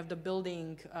had the kind of the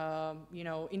building, you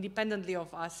know, independently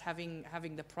of us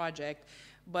having the project.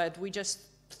 But we just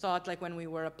thought, like when we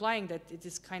were applying, that it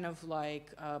is kind of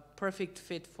like a perfect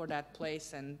fit for that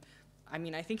place, and I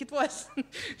mean, I think it was.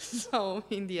 So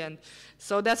in the end,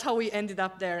 so that's how we ended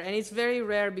up there, and it's very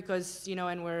rare because, you know,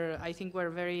 and I think we're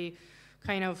very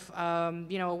kind of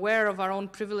you know, aware of our own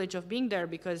privilege of being there,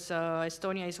 because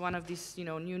Estonia is one of these, you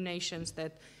know, new nations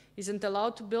that isn't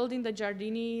allowed to build in the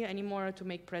Giardini anymore, to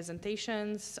make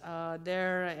presentations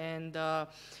there, and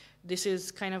this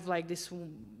is kind of like this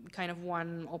kind of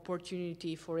one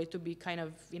opportunity for it to be kind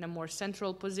of in a more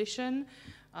central position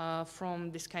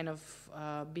from this kind of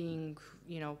being,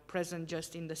 you know, present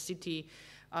just in the city.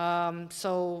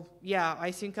 So yeah,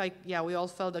 I think we all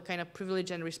felt a kind of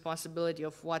privilege and responsibility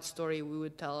of what story we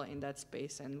would tell in that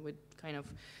space, and with kind of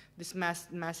this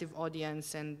massive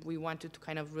audience, and we wanted to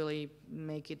kind of really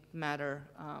make it matter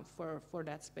for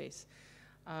that space.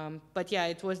 But yeah,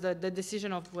 it was the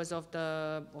decision was of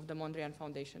the Mondrian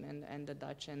Foundation and the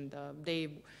Dutch, and they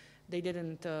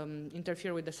didn't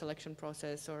interfere with the selection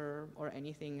process or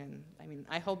anything, and I mean,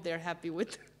 I hope they're happy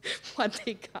with what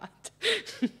they got.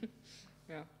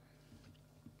 Yeah.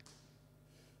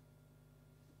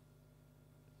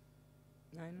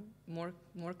 I know.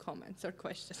 More comments or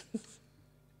questions.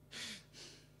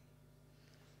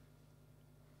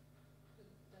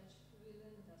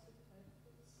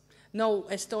 No,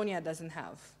 Estonia doesn't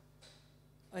have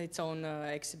its own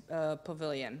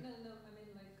pavilion. No, I mean,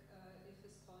 like, if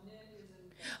Estonia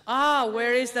isn't...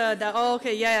 Where is oh,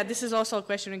 okay, yeah, this is also a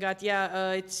question we got.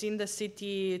 Yeah, it's in the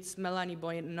city, it's Melanie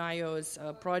Bonaio's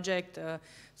project.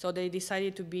 So they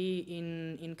decided to be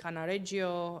in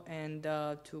Cannaregio and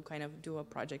to kind of do a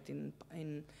project in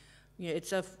yeah,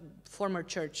 it's a former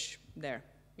church there,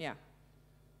 yeah.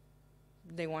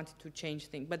 They wanted to change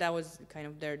things, but that was kind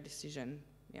of their decision,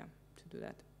 yeah, to do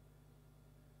that.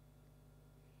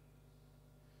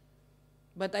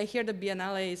 But I hear the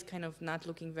Biennale is kind of not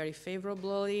looking very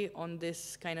favorably on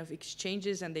this kind of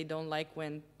exchanges, and they don't like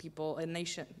when people,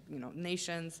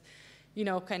 nations, you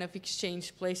know, kind of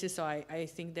exchange places. So I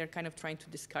think they're kind of trying to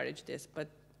discourage this, but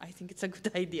I think it's a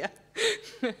good idea.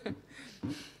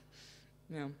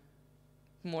 Yeah,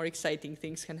 more exciting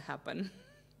things can happen,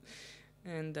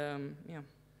 and yeah.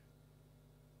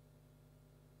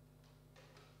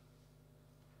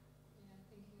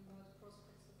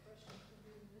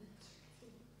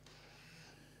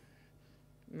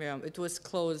 Yeah, it was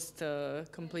closed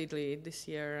completely this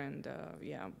year, and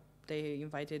yeah, they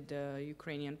invited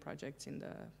Ukrainian projects in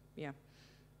the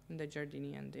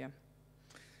Giardini, and yeah.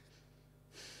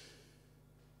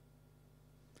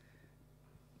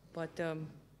 But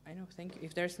I know. Thank you.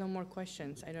 If there's no more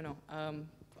questions, I don't know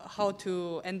how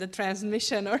to end the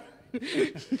transmission or.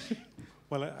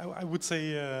 Well, I would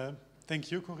say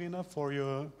thank you, Corina, for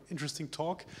your interesting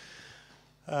talk.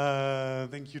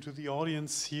 Thank you to the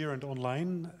audience here and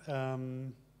online.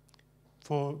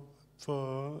 For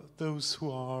those who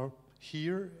are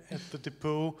here at the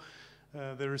depot,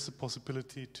 there is a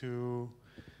possibility to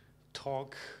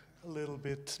talk a little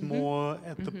bit more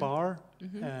at the bar,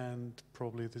 and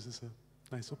probably this is a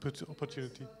nice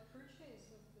opportunity.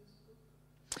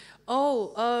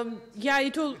 Oh, yeah,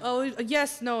 it will. Oh,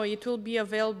 yes, no, it will be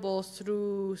available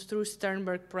through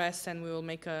Sternberg Press, and we will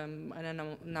make an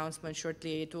announcement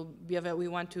shortly. It will be available. We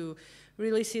want to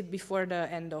release it before the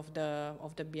end of the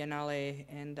Biennale,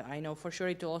 and I know for sure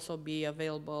it will also be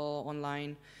available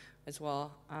online as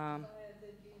well.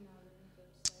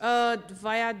 I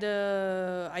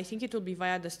think it will be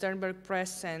via the Sternberg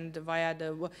Press and via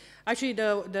actually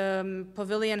the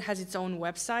pavilion has its own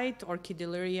website,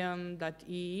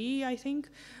 orchidelirium.ee, I think,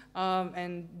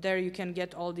 and there you can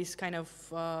get all these kind of,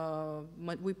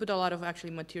 we put a lot of actually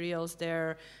materials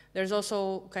there. There's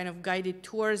also kind of guided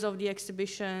tours of the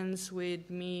exhibitions with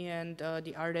me and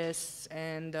the artists,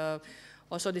 and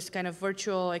also this kind of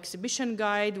virtual exhibition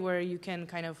guide where you can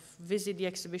kind of visit the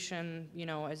exhibition, you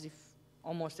know,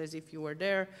 almost as if you were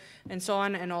there, and so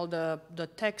on, and all the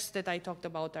texts that I talked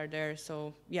about are there.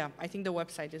 So yeah, I think the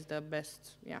website is the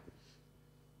best. Yeah,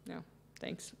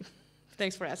 thanks.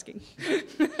 Thanks for asking.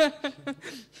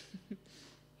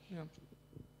 Yeah.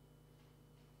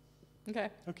 Okay.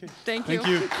 Okay. Thank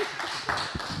you.